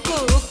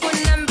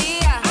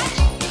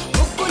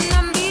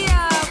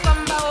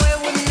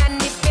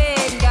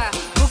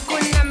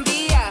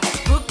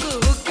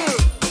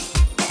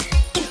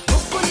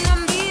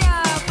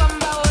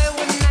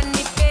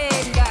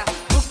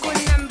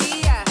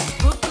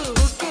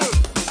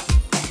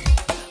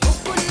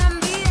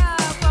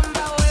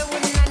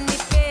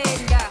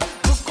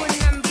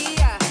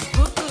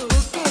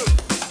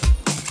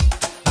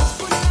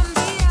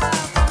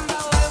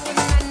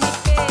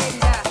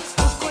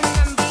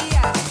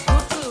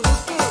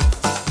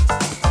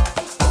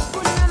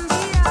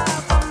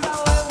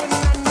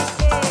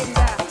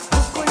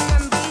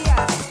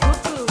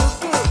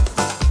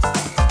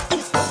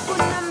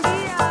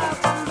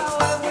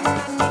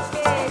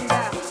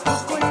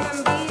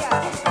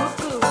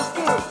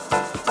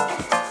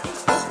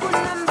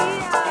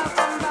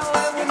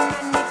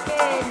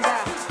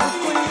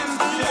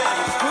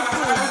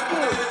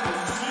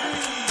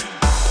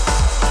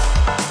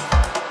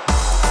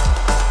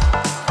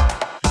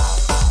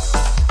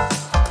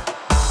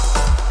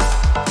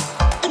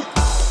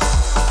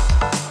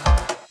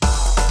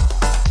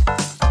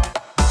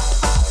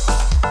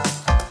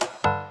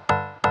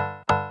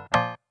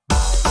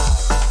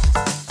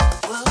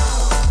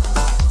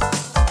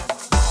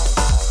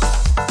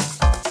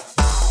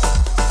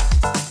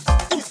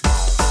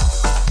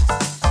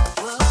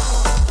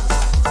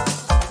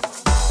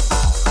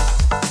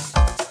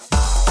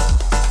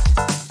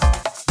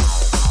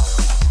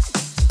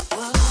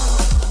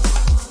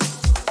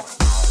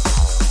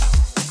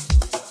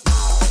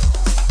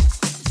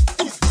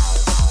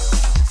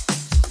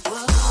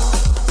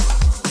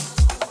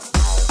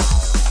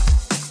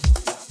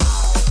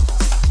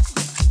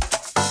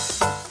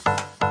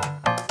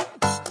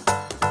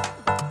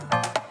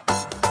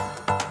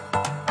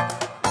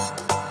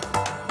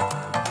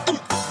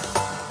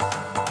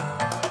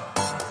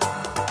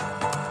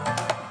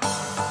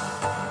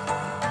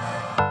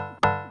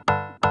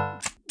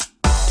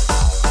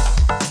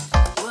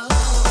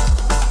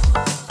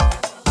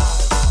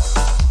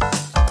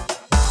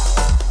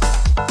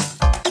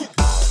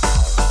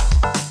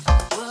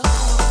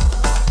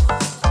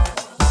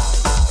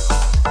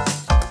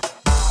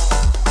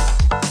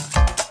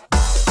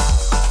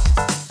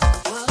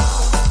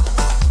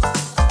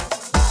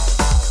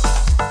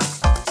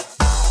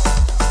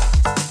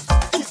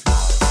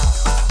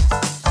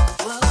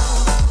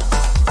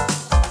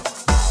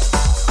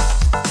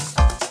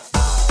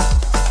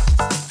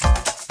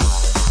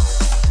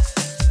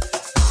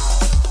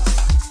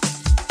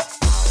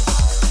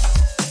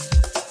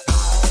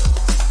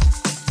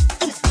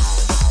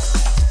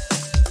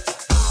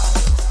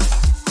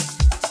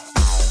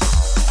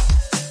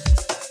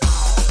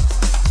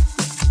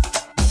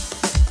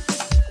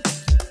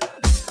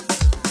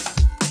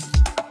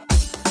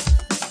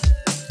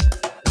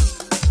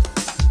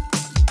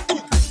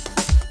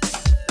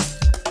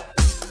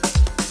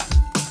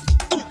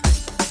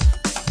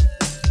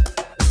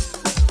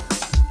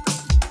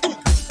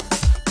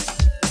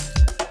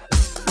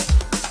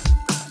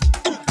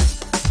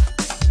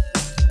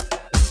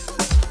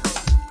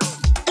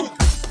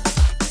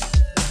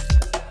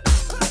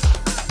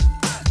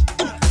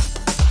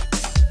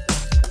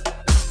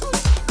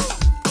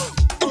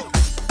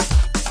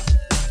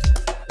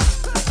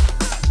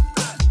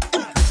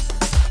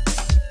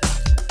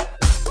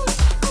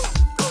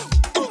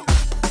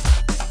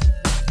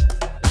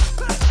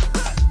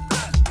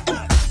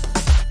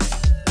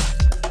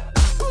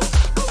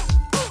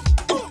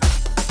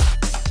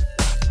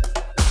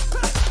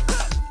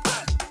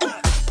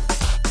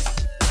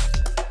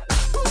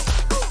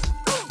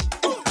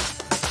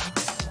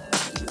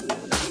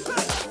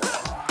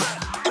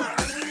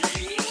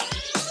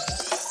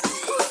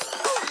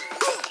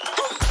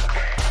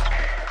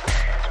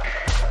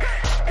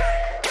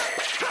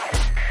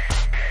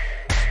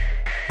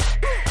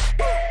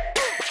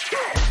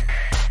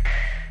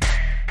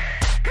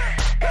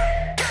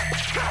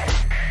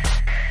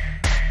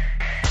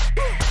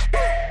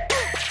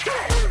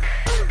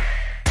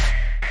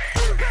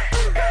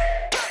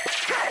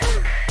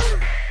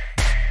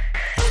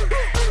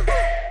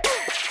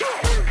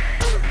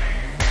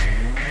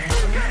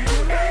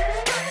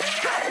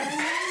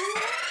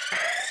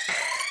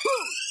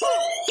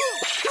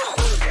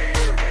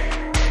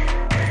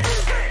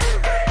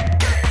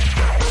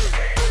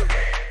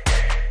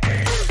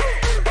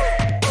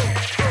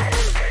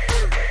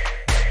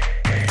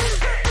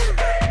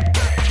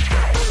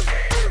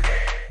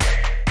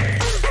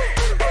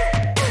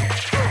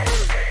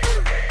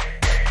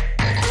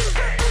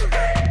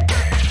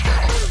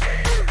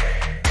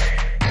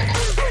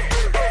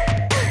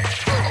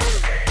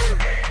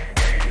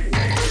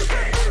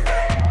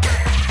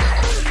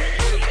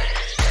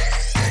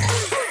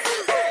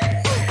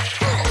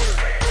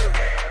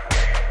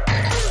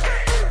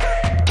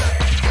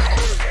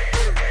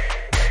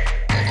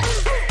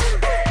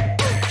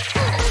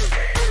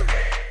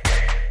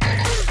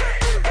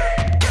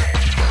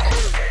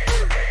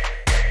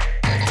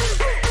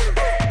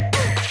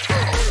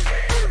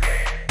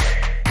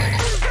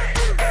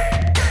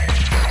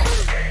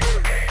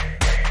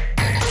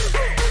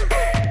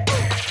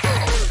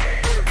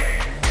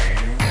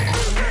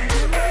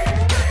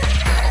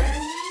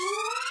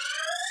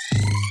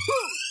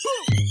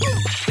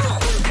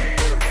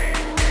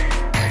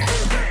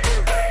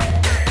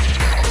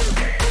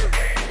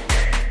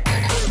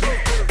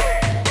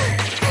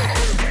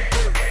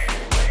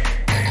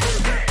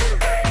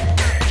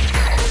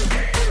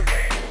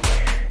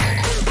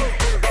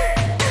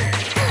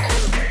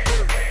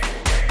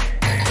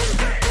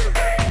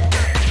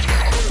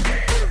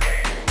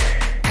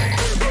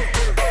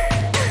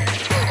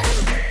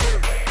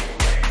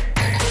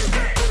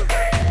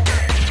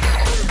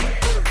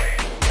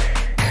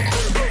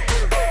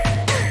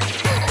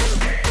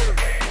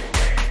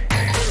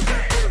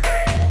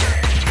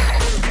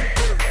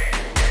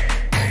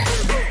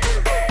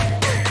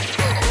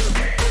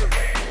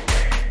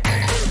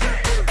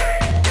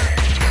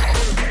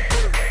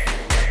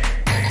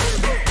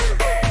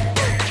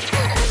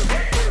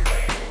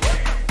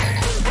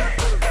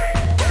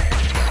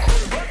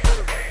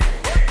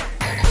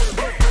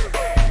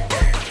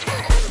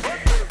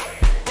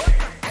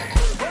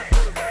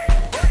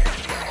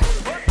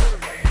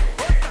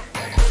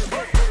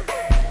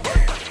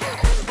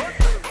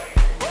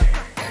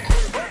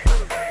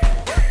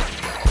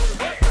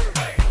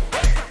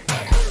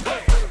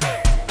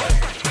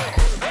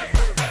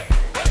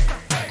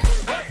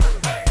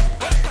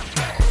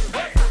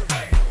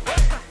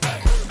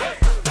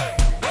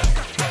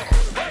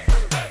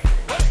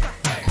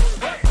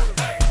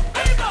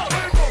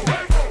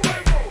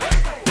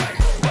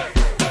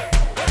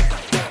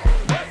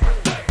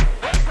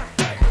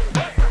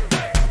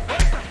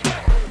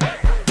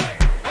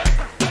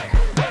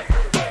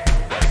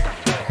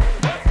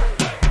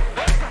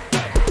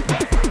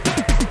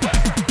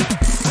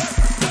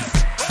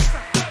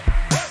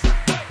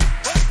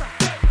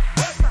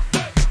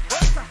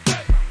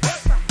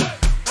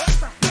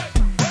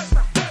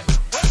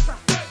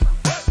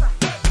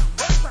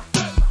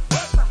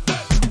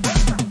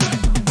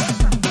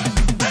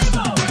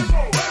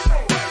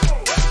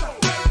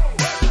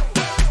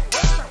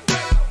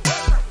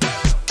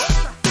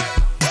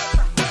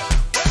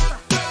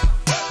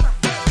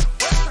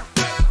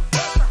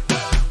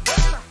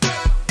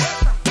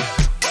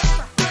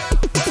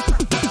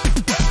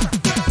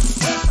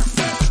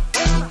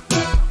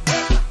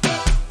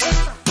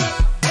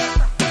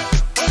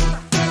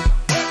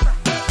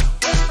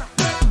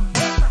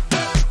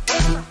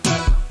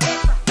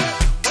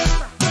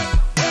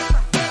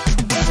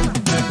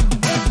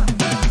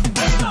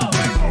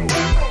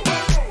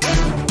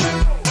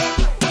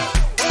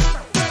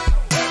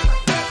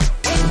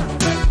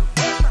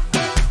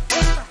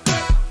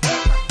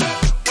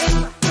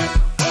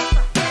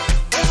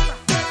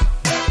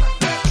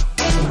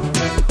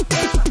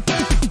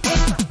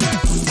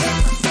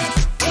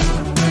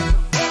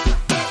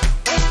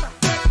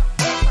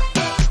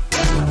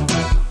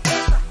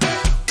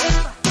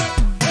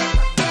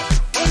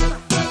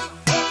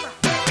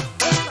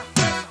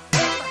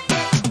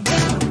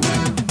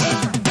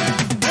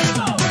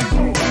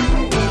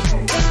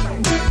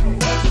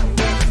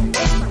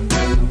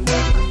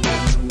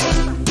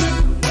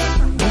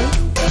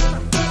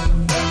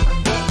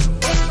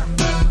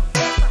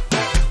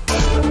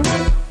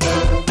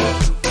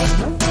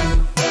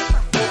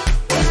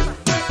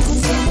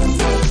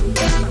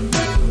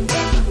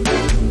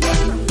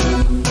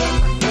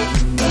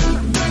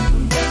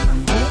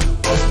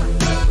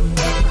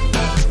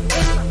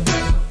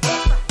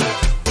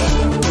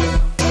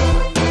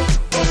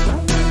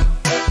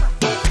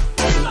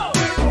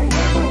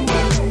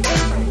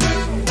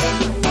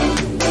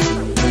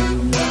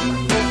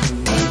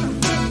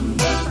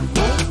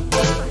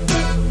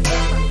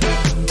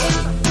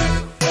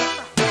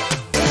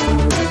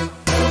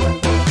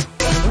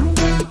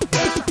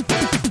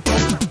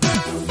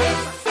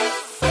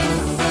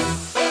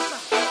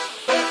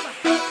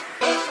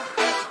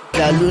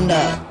 Karllll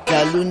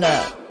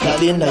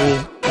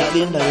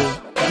b2b